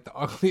of like the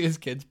ugliest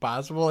kids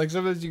possible. Like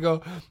sometimes you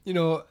go,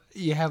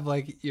 you have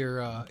like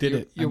your I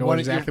your know one,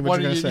 exactly your, what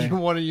one you're of gonna your,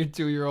 say. one of your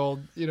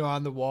 2-year-old,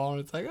 on the wall, and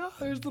it's like, oh,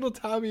 there's little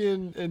Tommy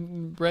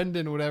and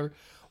Brendan, whatever.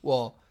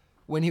 Well,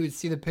 when he would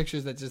see the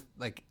pictures that just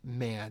like,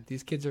 man,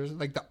 these kids are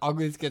like the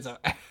ugliest kids I've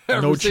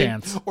ever No seen,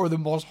 chance. or the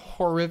most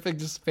horrific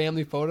just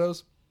family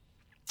photos,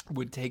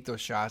 would take those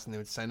shots and they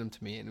would send them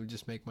to me, and it would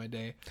just make my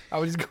day. I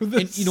would just go,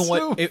 this And you know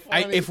what?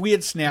 If we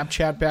had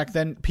Snapchat back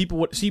then, people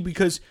would see,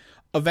 because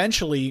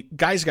eventually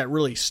guys got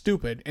really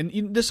stupid, and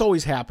this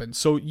always happens.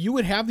 So you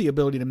would have the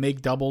ability to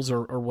make doubles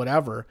or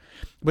whatever,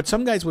 but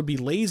some guys would be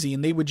lazy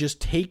and they would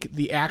just take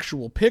the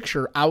actual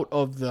picture out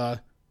of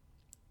the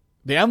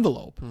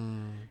envelope.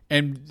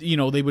 And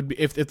they would be,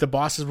 if the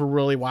bosses were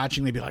really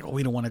watching, they'd be like, oh,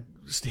 we don't want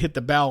to hit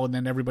the bell, and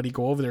then everybody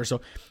go over there.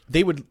 So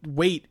they would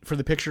wait for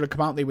the picture to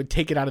come out and they would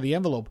take it out of the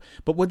envelope.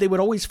 But what they would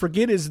always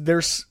forget is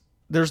there's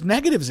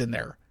negatives in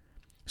there.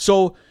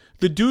 So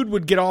the dude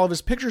would get all of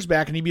his pictures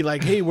back and he'd be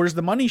like, hey, where's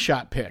the money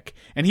shot pic?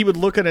 And he would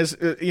look at his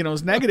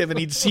his negative, and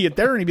he'd see it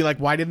there, and he'd be like,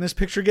 why didn't this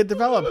picture get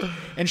developed?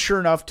 And sure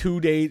enough, 2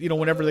 days,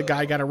 whenever the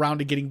guy got around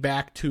to getting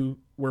back to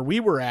where we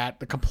were at,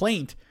 the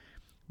complaint,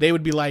 they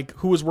would be like,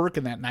 who was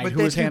working that night? But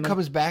Who was then handling?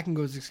 comes back and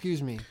goes,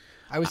 excuse me,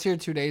 I was here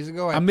 2 days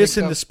ago. I'm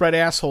missing the spread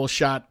asshole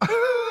shot.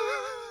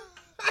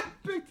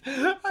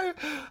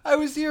 I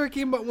was here. It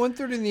came about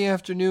 1:30 in the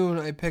afternoon.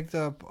 I picked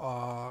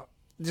up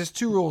just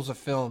 2 rolls of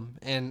film,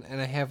 and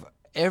I have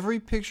every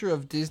picture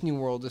of Disney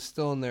World is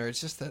still in there.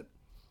 It's just that,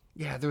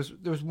 yeah, there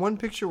was one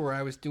picture where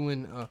I was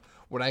doing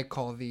what I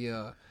call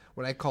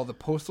the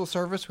postal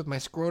service with my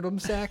scrotum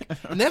sack,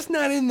 and that's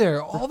not in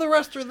there. All the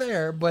rest are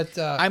there, but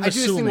I do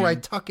this thing where I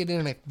tuck it in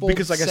and I fold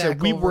Because, like I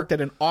said, we worked at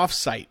an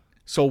off-site.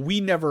 So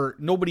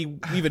nobody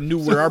even knew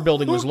where our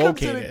building was who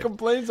comes in located. and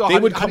complains? They How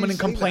would do come you in and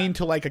say complain that?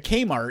 to like a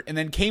Kmart, and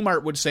then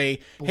Kmart would say,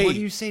 "Hey, What do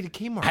you say to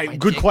Kmart? My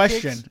good dick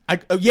question."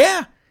 pics?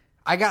 Yeah,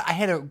 I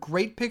had a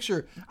great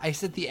picture. I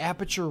set the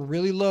aperture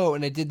really low,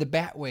 and I did the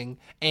bat wing,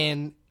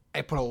 and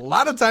I put a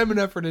lot of time and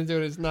effort into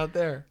it. It's not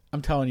there.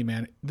 I'm telling you,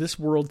 man. This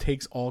world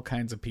takes all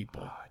kinds of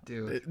people.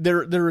 Dude.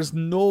 There is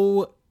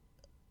no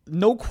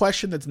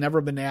question that's never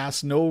been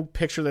asked, no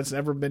picture that's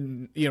ever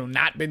been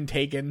not been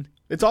taken.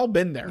 It's all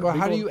been there. Well,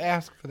 how do you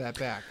ask for that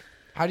back?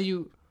 How do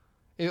you,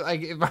 if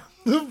I'm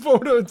the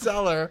photo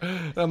teller,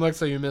 and I'm like,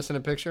 so you're missing a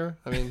picture?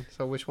 I mean,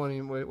 so which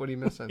one? What are you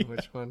missing?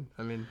 Which one?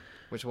 I mean,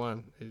 which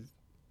one?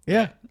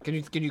 Yeah. Can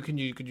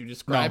you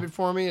describe No. it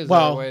for me? Is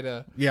Well, there a way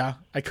to? Yeah,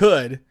 I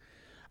could.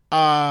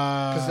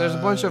 Because there's a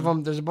bunch of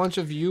them. There's a bunch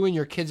of you and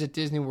your kids at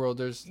Disney World.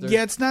 There's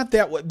Yeah, it's not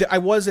that. I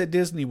was at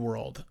Disney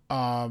World.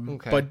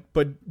 Okay.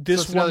 But this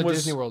so it's one another was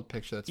Disney World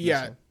picture. That's Yeah,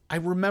 missing. I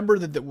remember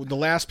that the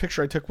last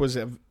picture I took was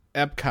of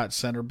Epcot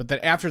Center, but then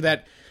after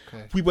that,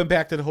 Okay. we went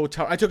back to the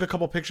hotel. I took a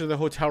couple pictures of the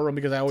hotel room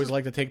because I always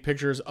like to take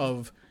pictures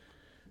of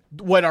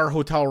what our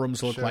hotel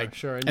rooms look like.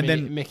 Sure, and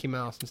then Mickey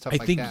Mouse and stuff I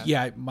like think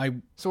that. my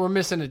So we're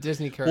missing a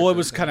Disney character. well, it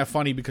was kind of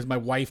funny because my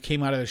wife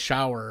came out of the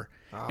shower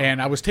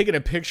and I was taking a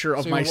picture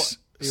of So your myself.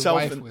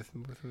 wife and, with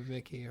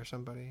Mickey or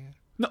somebody.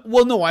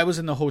 no, I was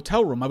in the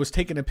hotel room. I was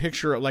taking a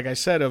picture, like I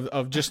said,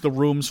 of just the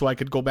room so I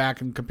could go back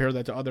and compare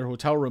that to other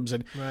hotel rooms.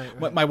 And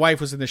Right. my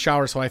wife was in the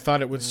shower, so I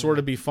thought it would sort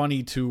of be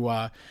funny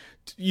to,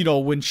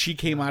 when she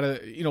came out of,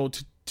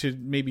 to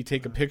maybe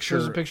take a picture.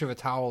 There's a picture of a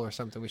towel or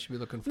something we should be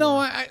looking for. No,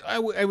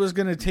 I was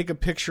going to take a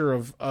picture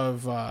of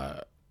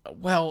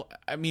well,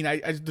 I mean,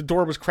 the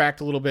door was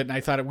cracked a little bit, and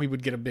I thought we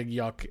would get a big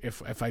yuck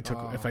if I took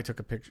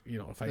a picture.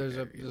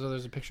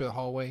 There's a picture of the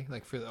hallway,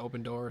 like for the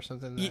open door or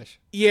something.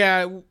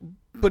 Yeah,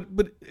 but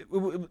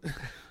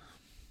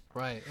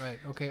Right.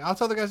 Okay, I'll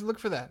tell the guys to look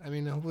for that. I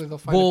mean, hopefully they'll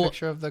find a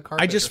picture of the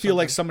carpet. I just or feel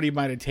like something. somebody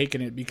might have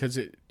taken it because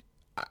it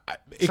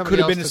Somebody could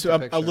have else been took the a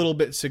picture. little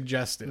bit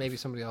suggestive. Maybe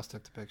somebody else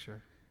took the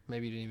picture.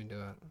 Maybe you didn't even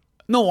do it.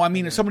 No, I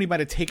mean somebody might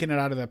have taken it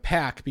out of the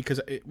pack because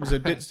it was a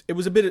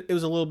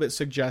little bit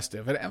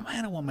suggestive, and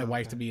I don't want my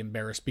wife to be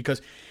embarrassed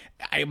because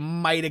I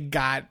might have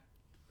got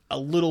a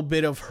little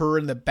bit of her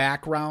in the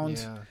background.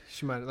 Yeah,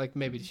 she might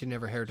maybe she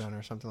never hair done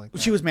or something like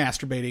that. She was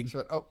masturbating.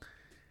 So,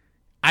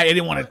 I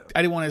didn't want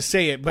to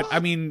say it, but I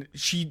mean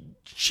she.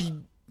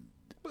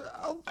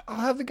 I'll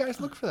have the guys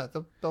look for that.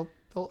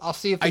 I'll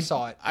see if they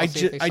saw it. I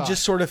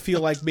just sort of feel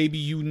like maybe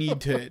you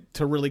need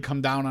to really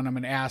come down on them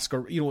and ask,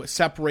 or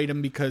separate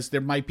them because there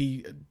might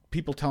be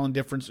people telling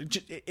difference.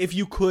 If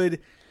you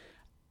could,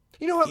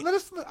 You know what?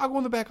 I'll go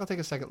in the back. I'll take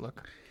a second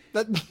look.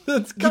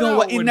 That's you know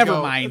what? Would Never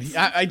go. mind.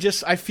 I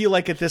feel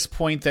like at this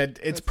point that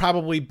it's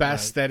probably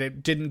best that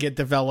it didn't get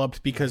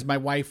developed because my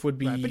wife would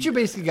be. Right, but you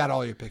basically got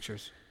all your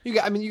pictures. You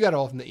got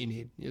all of them that you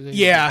need. You're good.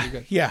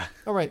 Yeah.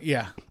 All right.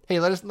 Yeah. Hey,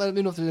 let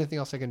me know if there's anything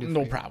else I can do. For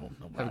No you. problem.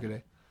 Have a good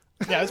day.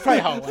 Yeah, that's probably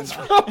how it went.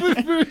 Probably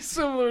very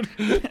similar.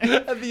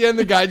 At the end,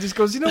 the guy just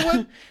goes, "You know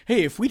what?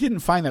 Hey, if we didn't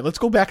find that, let's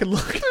go back and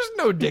look. There's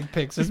no dick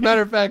pics. As a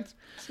matter of fact,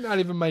 it's not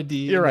even my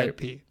D. You're right.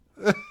 P.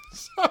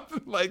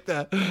 Something like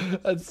that.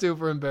 That's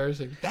super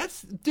embarrassing.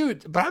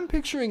 Dude, but I'm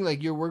picturing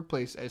like your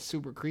workplace as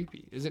super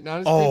creepy. Is it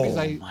not as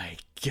creepy as my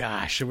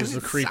gosh, it was the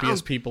it creepiest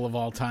sounds- people of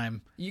all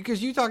time.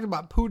 Because you talked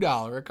about Poo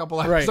Dollar a couple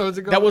Right. episodes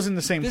ago. That wasn't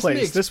the same place.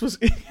 Makes, This was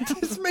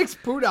this makes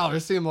Poo Dollar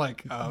seem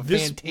like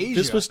Fantasia.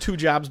 This was 2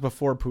 jobs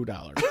before Poo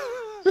Dollar.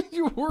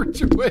 You worked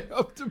your way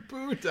up to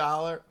Poo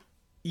Dollar.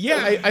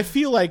 Yeah, I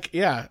feel like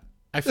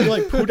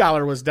Poo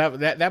Dollar was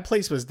that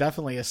place was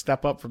definitely a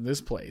step up from this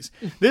place.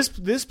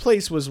 This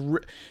place was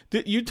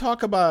you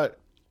talk about,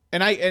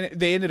 and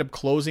they ended up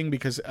closing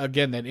because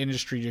again that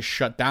industry just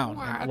shut down.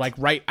 What? Like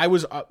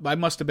I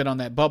must have been on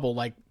that bubble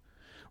like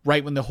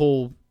right when the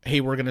whole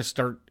we're gonna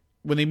start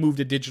when they moved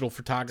to digital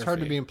photography. It's hard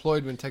to be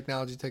employed when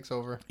technology takes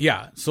over.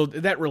 Yeah, so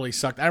that really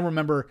sucked. I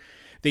remember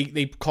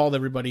they called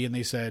everybody and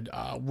they said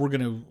we're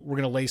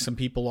gonna lay some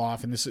people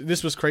off, and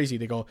this was crazy.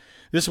 They go,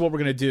 this is what we're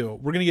gonna do.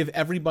 We're gonna give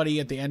everybody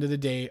at the end of the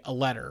day a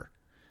letter,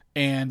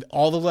 and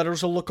all the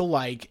letters will look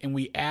alike, and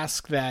we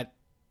ask that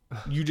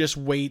you just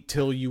wait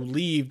till you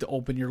leave to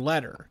open your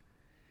letter.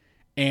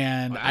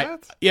 And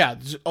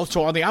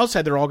so on the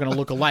outside they're all gonna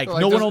look alike.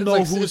 Like no one will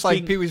know who's it's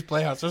like Pee Wee's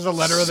Playhouse. There's a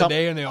letter of the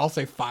day, and they all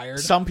say fired.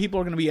 Some people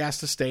are gonna be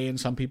asked to stay, and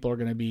some people are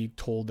gonna be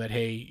told that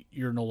hey,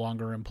 you're no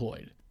longer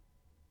employed.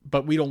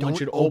 But we don't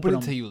want you to open them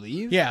until you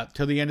leave. Yeah,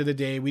 till the end of the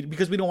day,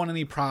 because we don't want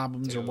any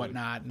problems or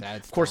whatnot. And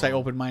of course, I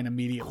opened mine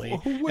immediately.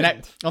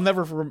 And I'll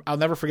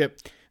never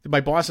forget.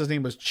 My boss's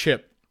name was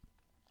Chip,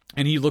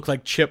 and he looked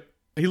like Chip.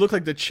 He looked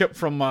like the Chip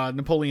from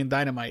Napoleon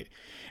Dynamite,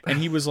 and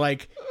he's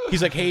like,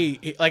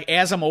 hey, like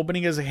as I'm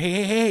opening, is like,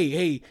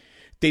 hey.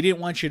 They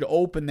didn't want you to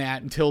open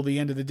that until the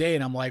end of the day,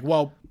 and I'm like,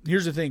 well,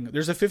 here's the thing.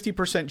 There's a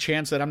 50%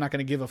 chance that I'm not going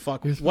to give a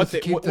fuck what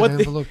they keep that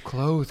envelope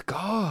closed.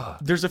 God.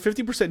 There's a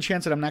 50%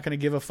 chance that I'm not going to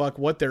give a fuck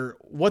what they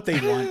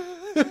want.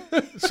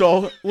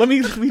 So let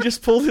me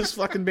just pull this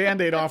fucking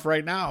Band-Aid off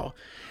right now.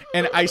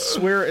 And I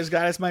swear, as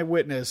God is my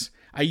witness,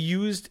 I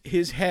used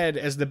his head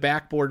as the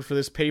backboard for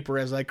this paper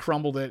as I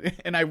crumbled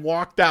it, and I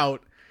walked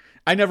out.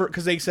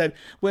 Because they said,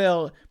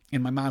 well,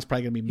 and my mom's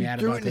probably going to be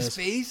mad about this.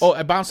 Threw it in his face? Oh,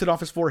 I bounced it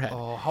off his forehead.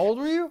 Oh, how old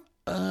were you?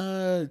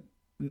 18.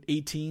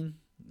 19.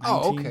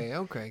 Oh,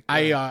 okay.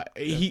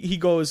 He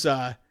goes,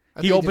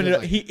 he opened it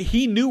up.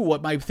 He knew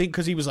what my thing,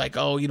 because he was like,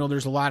 oh,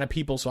 there's a lot of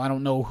people, so I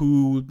don't know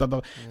who. Blah,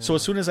 blah. Yeah. So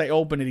as soon as I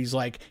opened it, he's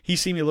like, he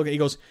see me look at, he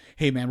goes,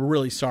 hey man, we're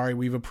really sorry.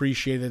 We've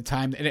appreciated the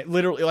time. And it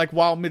literally, like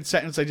while mid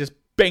sentence, I just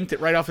banked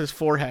it right off his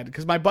forehead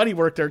because my buddy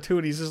worked there too,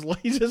 and he's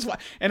just,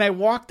 and I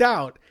walked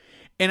out,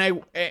 and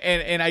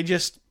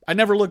I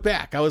never looked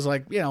back. I was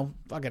like,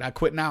 fuck it, I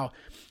quit now.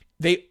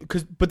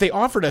 But they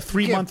offered a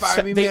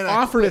 3-month. They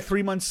offered a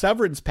 3-month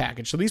severance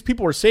package. So these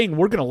people were saying,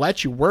 we're going to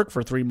let you work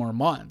for 3 more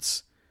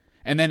months,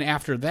 and then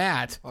after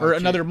that,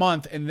 another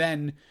month, and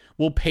then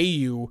we'll pay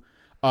you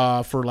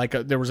for like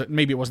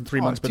maybe it wasn't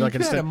 3 months, but like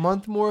instead a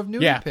month more of new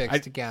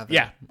picks to gather.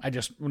 Yeah, I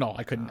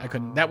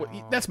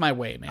couldn't. That's my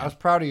way, man. I was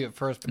proud of you at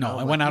first, but no,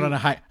 I went out on a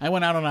high. I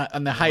went out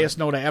on the highest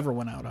note I ever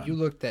went out on. You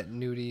looked that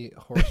nudie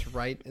horse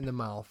right in the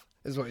mouth.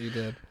 Is what you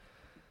did.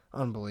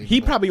 Unbelievable.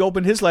 He probably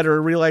opened his letter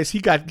and realized he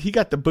got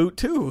the boot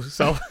too.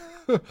 So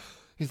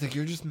he's like,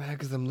 "You're just mad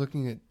because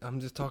I'm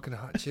just talking to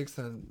hot chicks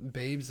and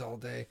babes all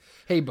day."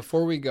 Hey,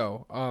 before we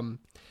go,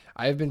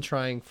 I have been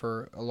trying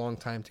for a long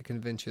time to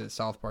convince you that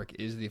South Park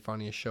is the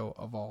funniest show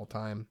of all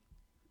time.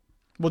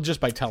 Well,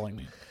 just by telling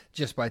me.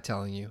 Just by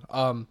telling you.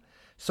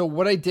 So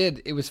what I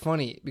did, it was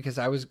funny because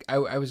I was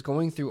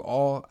going through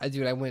I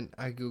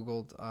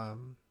Googled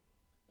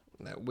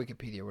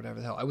Wikipedia,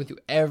 whatever the hell. I went through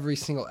every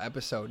single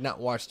episode,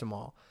 not watched them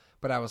all.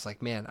 But I was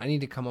like, man, I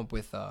need to come up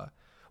with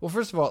well,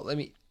 first of all,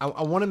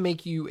 I want to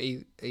make you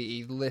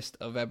a list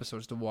of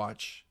episodes to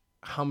watch.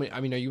 How many?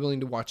 I mean, are you willing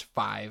to watch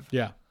 5?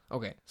 Yeah.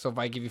 Okay. So if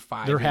I give you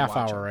 5, they're half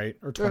hour, them. Right?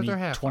 Or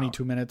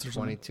 22 minutes or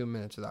something. 22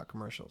 minutes without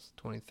commercials.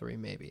 23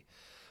 maybe.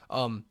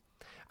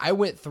 I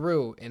went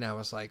through and I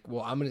was like,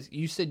 well,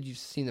 you said you've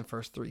seen the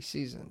first 3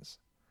 seasons.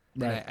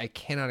 Right. I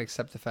cannot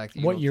accept the fact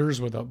that what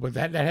years were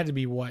that had to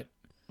be what?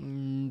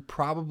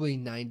 Probably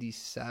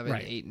 97,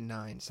 right. 8 and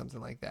 9, something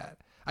like that.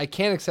 I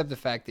can't accept the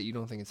fact that you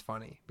don't think it's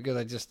funny because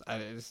it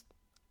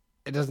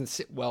doesn't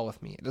sit well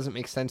with me. It doesn't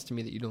make sense to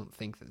me that you don't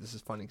think that this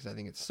is funny because I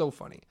think it's so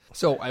funny.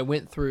 So I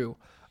went through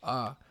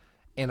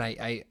and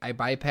I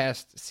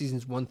bypassed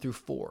seasons 1 through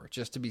 4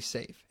 just to be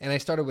safe. And I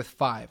started with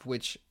 5,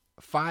 which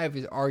 5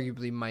 is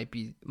arguably might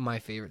be my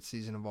favorite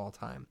season of all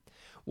time.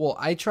 Well,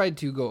 I tried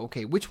to go,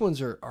 okay, which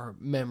ones are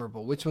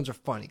memorable? Which ones are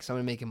funny? Because I'm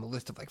going to make him a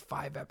list of like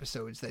 5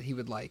 episodes that he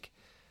would like.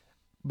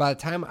 By the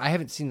time, I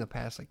haven't seen the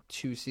past like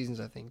 2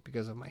 seasons, I think,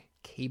 because of my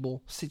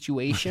cable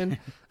situation.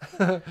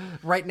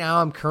 Right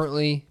now, I'm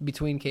currently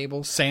between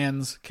cables.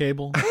 Sans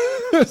cable.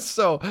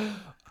 So,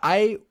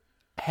 I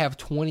have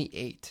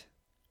 28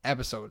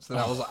 episodes that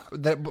I was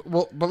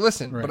but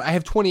listen, right. But I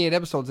have 28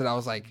 episodes that I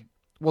was like,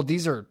 well,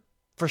 these are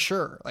for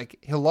sure. Like,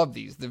 he'll love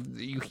these.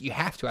 You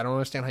have to. I don't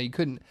understand how you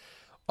couldn't.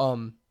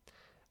 I'm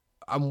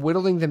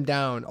whittling them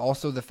down.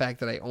 Also, the fact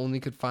that I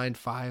only could find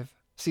 5.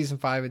 Season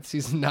 5 and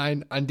Season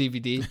 9 on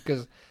DVD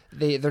because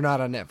they're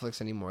not on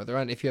Netflix anymore. They're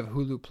on, if you have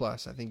Hulu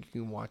Plus, I think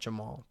you can watch them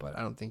all, but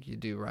I don't think you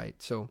do, right?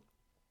 So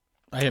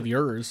I have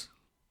yours.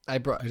 I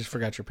I just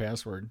forgot your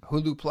password.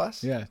 Hulu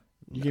Plus? Yeah.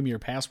 You gave me your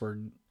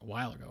password a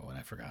while ago and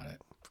I forgot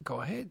it. Go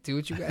ahead, do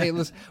what you got. Hey,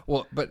 listen.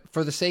 Well, but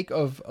for the sake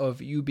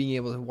of you being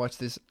able to watch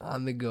this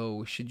on the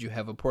go, should you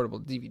have a portable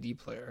DVD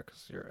player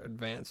because you're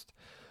advanced,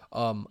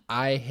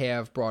 I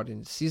have brought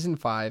in season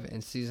 5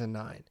 and season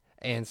 9,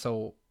 and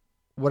so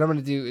what I'm going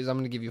to do is I'm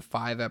going to give you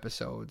 5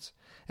 episodes,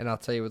 and I'll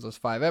tell you what those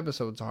 5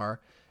 episodes are,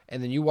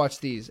 and then you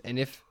watch these.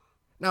 And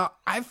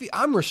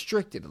I'm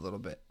restricted a little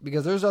bit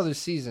because there's other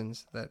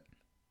seasons that,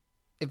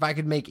 if I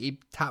could make a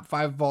top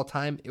 5 of all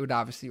time, it would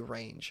obviously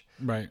range.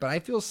 Right. But I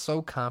feel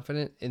so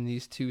confident in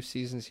these 2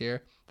 seasons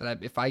here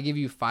that if I give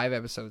you 5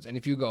 episodes and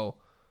if you go,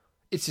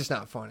 it's just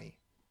not funny.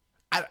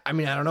 I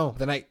mean, I don't know.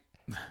 Then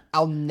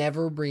I'll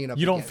never bring it up.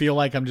 You don't again. feel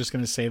like I'm just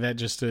going to say that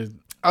just to...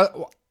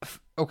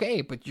 Okay,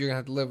 but you're going to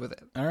have to live with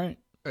it. All right.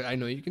 I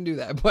know you can do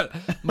that. But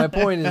my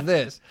point is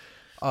this.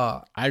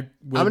 I'm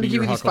going to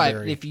give you these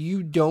 5. If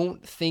you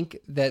don't think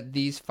that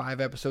these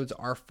 5 episodes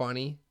are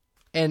funny...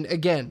 And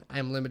again,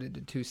 I'm limited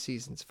to 2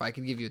 seasons. If I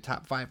could give you a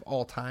top 5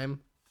 all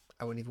time,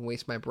 I wouldn't even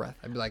waste my breath.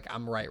 I'd be like,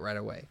 I'm right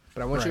away.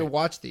 But I want you to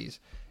watch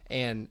these,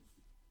 and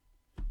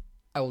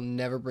I will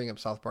never bring up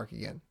South Park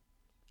again.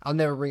 I'll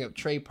never bring up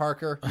Trey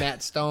Parker,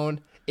 Matt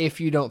Stone, if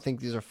you don't think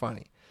these are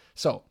funny.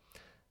 So,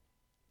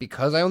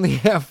 because I only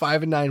have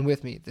 5 and 9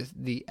 with me,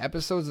 the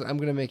episodes that I'm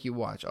going to make you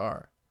watch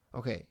are,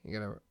 okay, you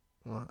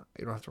don't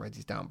have to write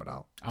these down, but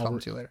I'll tell them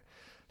to you later.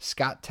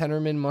 Scott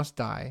Tenorman Must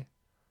Die,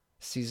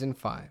 season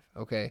 5,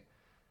 okay?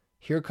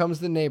 Here Comes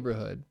the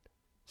Neighborhood,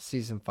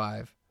 season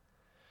 5.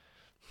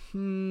 Oh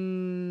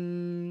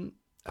man,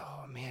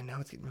 now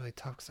it's getting really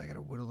tough because I got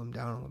to whittle them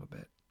down a little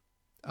bit.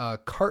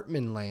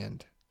 Cartman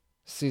Land,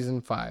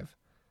 season 5.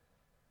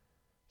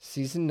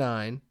 Season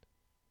 9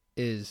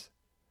 is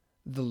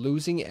The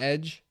Losing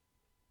Edge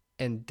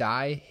and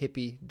Die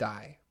Hippie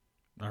Die.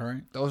 All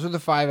right. Those are the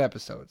 5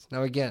 episodes.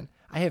 Now again,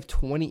 I have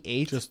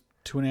 28. Just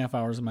 2.5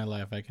 hours of my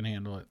life, I can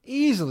handle it.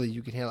 Easily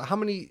you can handle it. How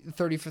many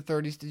 30 for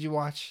 30s did you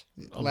watch?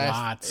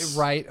 Lots.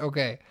 Right,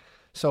 okay.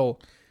 So,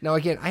 now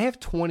again, I have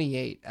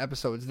 28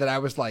 episodes that I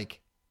was like,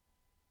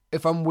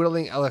 if I'm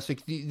whittling,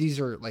 like, these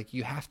are, like,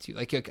 you have to.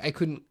 Like, I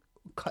couldn't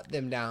cut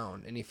them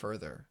down any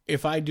further.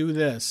 If I do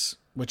this,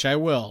 which I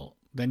will,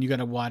 then you got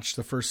to watch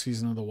the first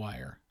season of The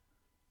Wire.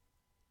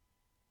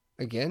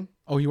 Again?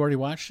 Oh, you already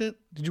watched it?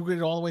 Did you get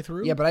it all the way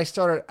through? Yeah, but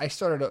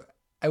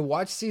I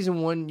watched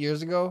season 1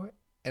 years ago,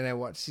 and I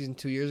watched season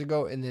 2 years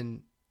ago, and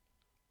then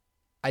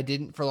I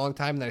didn't for a long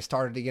time, and then I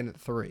started again at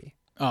 3.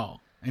 Oh,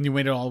 and you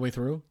waited all the way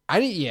through?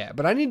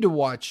 But I need to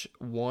watch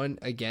 1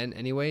 again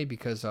anyway,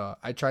 because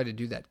I tried to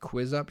do that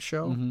Quiz Up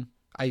show. Mm-hmm.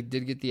 I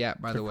did get the app,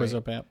 by the way. Quiz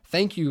Up app.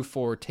 Thank you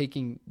for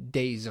taking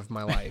days of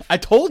my life. I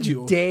told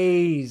you.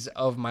 Days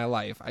of my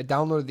life. I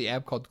downloaded the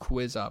app called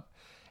Quiz Up,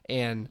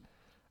 and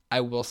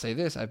I will say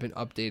this, I've been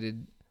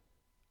updated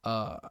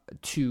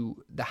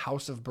to the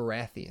House of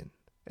Baratheon.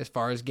 As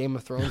far as Game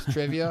of Thrones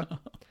trivia,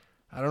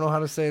 I don't know how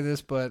to say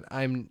this, but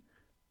I'm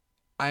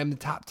the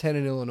top 10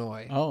 in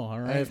Illinois. Oh, all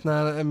right. And it's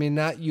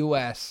not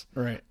U.S.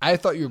 Right. I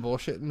thought you were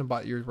bullshitting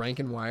about your rank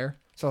and wire.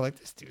 So I was like,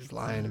 this dude's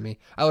lying to me.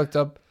 I looked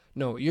up.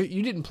 No,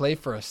 you didn't play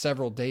for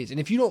several days. And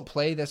if you don't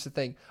play, that's the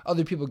thing.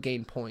 Other people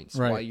gain points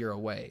while you're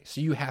away. So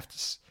you have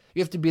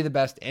to be the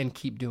best and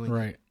keep doing it.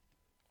 Right.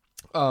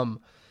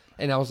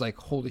 And I was like,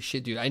 holy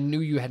shit, dude. I knew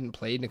you hadn't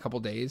played in a couple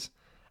days.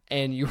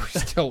 And you were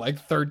still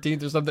like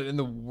 13th or something in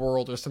the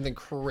world or something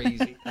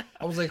crazy.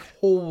 I was like,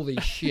 holy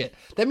shit.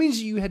 That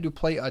means you had to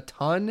play a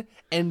ton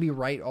and be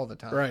right all the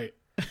time. Right.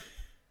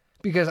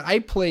 Because I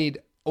played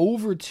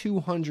over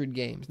 200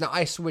 games. Now,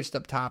 I switched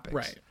up topics.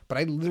 Right. But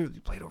I literally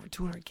played over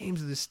 200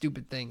 games of this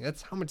stupid thing.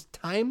 That's how much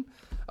time.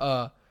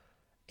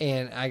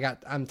 And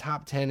I'm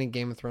top 10 in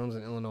Game of Thrones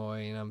in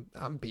Illinois, and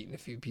I'm beating a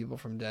few people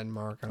from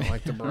Denmark. I don't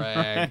like to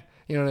brag.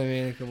 You know what I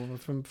mean? A couple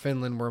from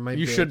Finland where my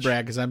You bitch. should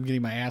brag because I'm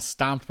getting my ass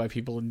stomped by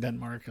people in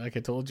Denmark, like I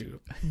told you.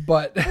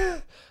 But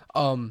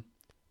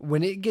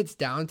when it gets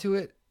down to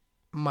it,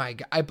 my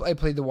God, I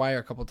played The Wire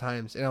a couple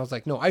times, and I was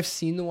like, no, I've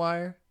seen The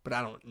Wire, but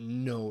I don't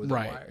know The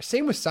Wire.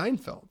 Same with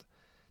Seinfeld.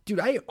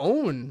 Dude, I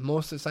own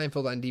most of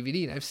Seinfeld on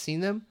DVD, and I've seen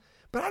them,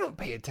 but I don't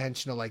pay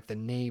attention to like the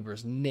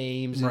neighbors'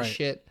 names and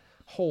shit.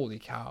 Holy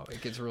cow, it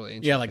gets really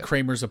interesting. Yeah, like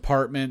Kramer's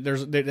apartment.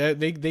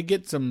 They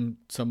get some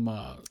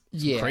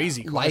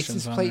crazy questions.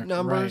 License plate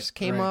numbers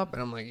came right. up,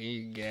 and I'm like,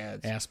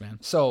 gads. Ass man.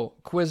 So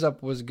Quiz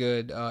Up was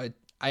good.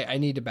 I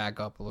need to back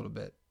up a little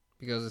bit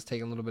because it's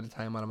taking a little bit of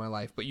time out of my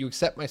life. But you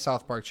accept my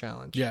South Park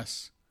challenge?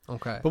 Yes.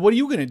 Okay. But what are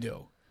you gonna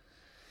do?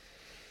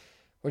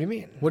 What do you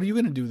mean? What are you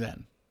gonna do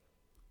then?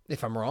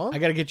 If I'm wrong, I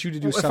got to get you to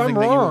do something. If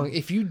I'm wrong,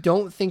 if you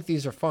don't think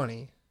these are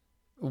funny,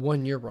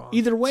 1, you're wrong.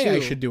 Either way, 2, I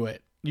should do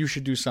it. You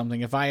should do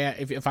something. If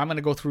I'm going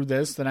to go through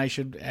this, then I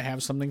should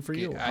have something for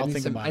you. I'll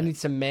think about it. I need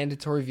some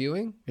mandatory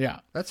viewing.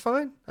 Yeah, that's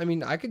fine. I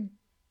mean, I could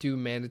do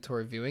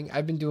mandatory viewing.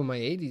 I've been doing my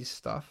 80s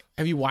stuff.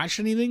 Have you watched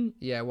anything?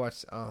 Yeah, I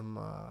watched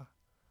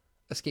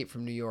Escape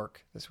from New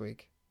York this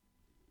week.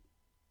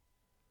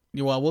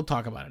 Well, we'll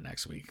talk about it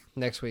next week.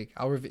 Next week,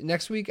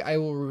 next week I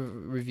will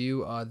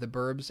review The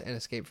Burbs and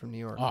Escape from New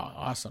York. Oh,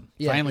 awesome!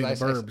 Yeah, Finally, The I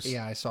Burbs.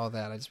 I saw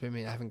that. I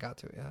haven't got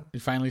to it yet. You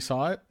finally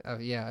saw it?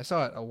 Yeah, I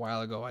saw it a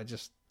while ago.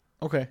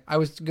 Okay. I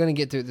was gonna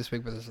get to it this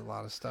week, but there's a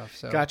lot of stuff.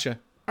 So Gotcha.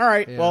 All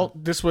right. Yeah. Well,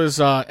 this was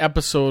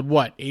episode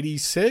what?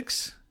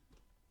 86?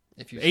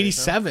 if you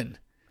 87.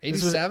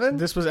 87.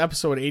 This was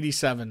episode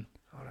 87.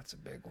 Oh, that's a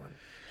big one.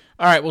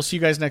 All right. We'll see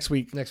you guys next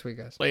week. Next week,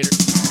 guys. Later.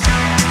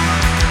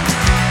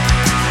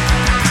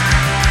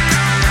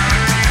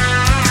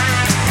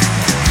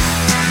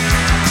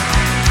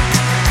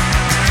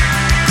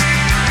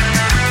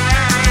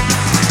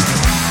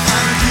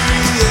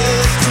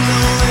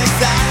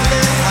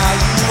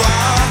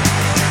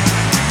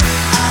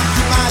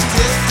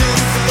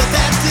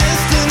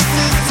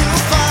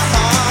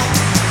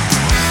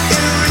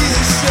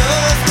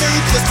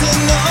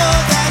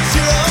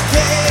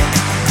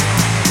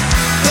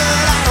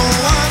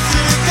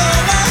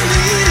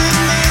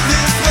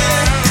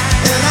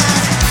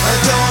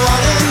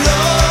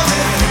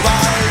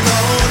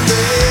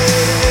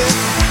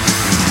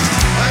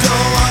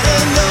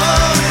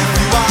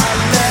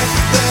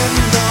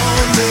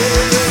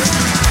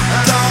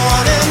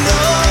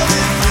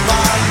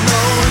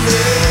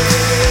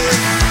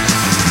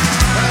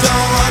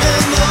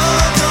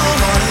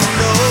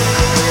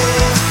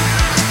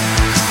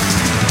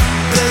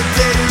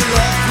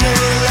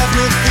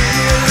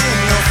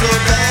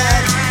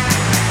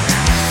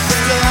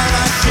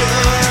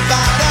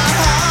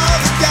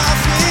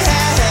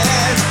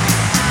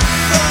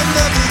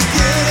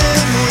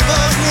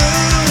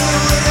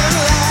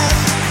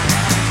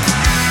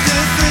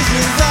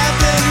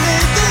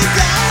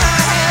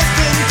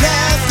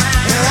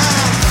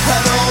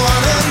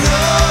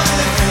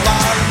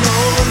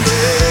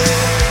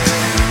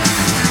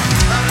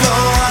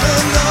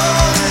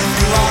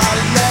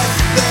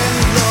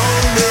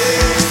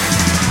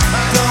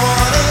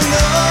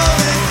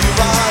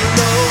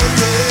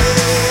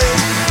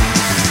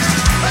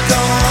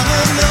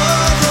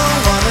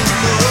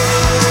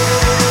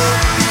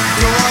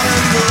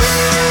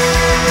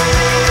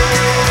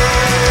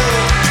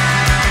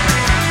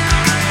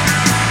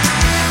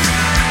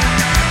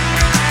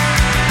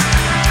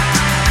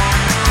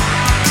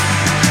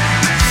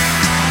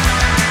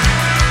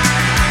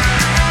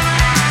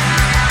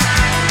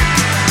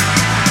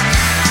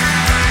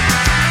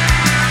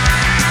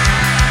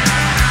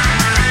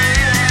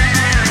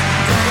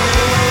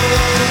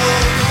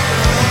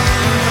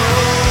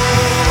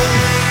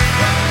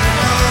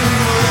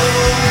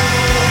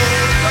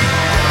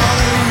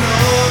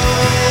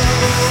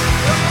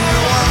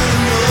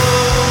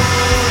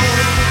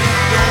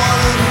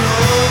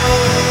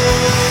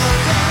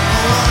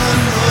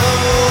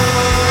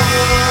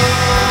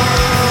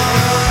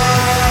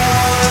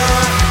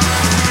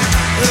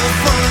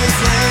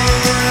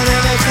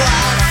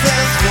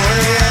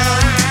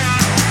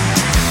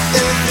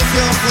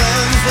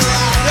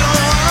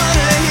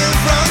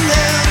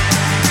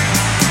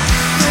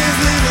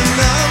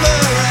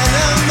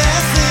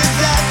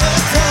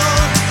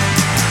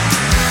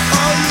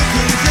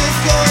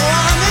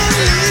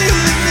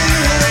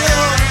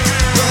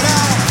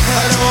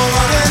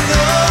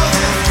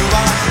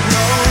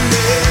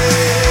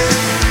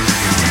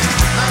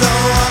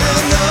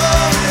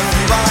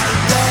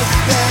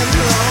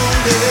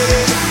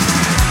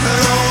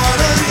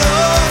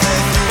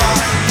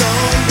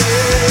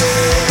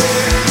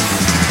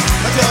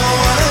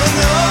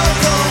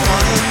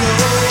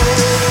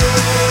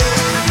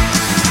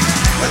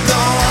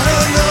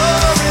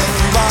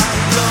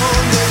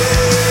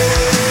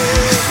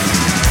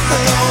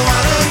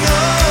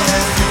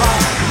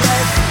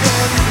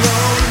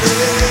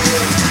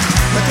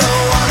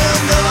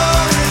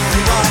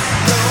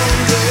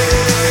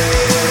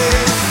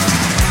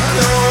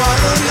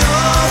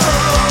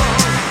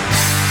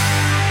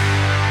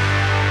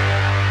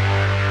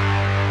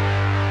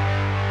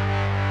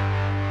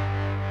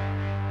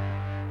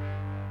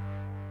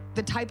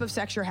 The type of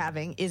sex you're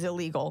having is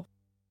illegal.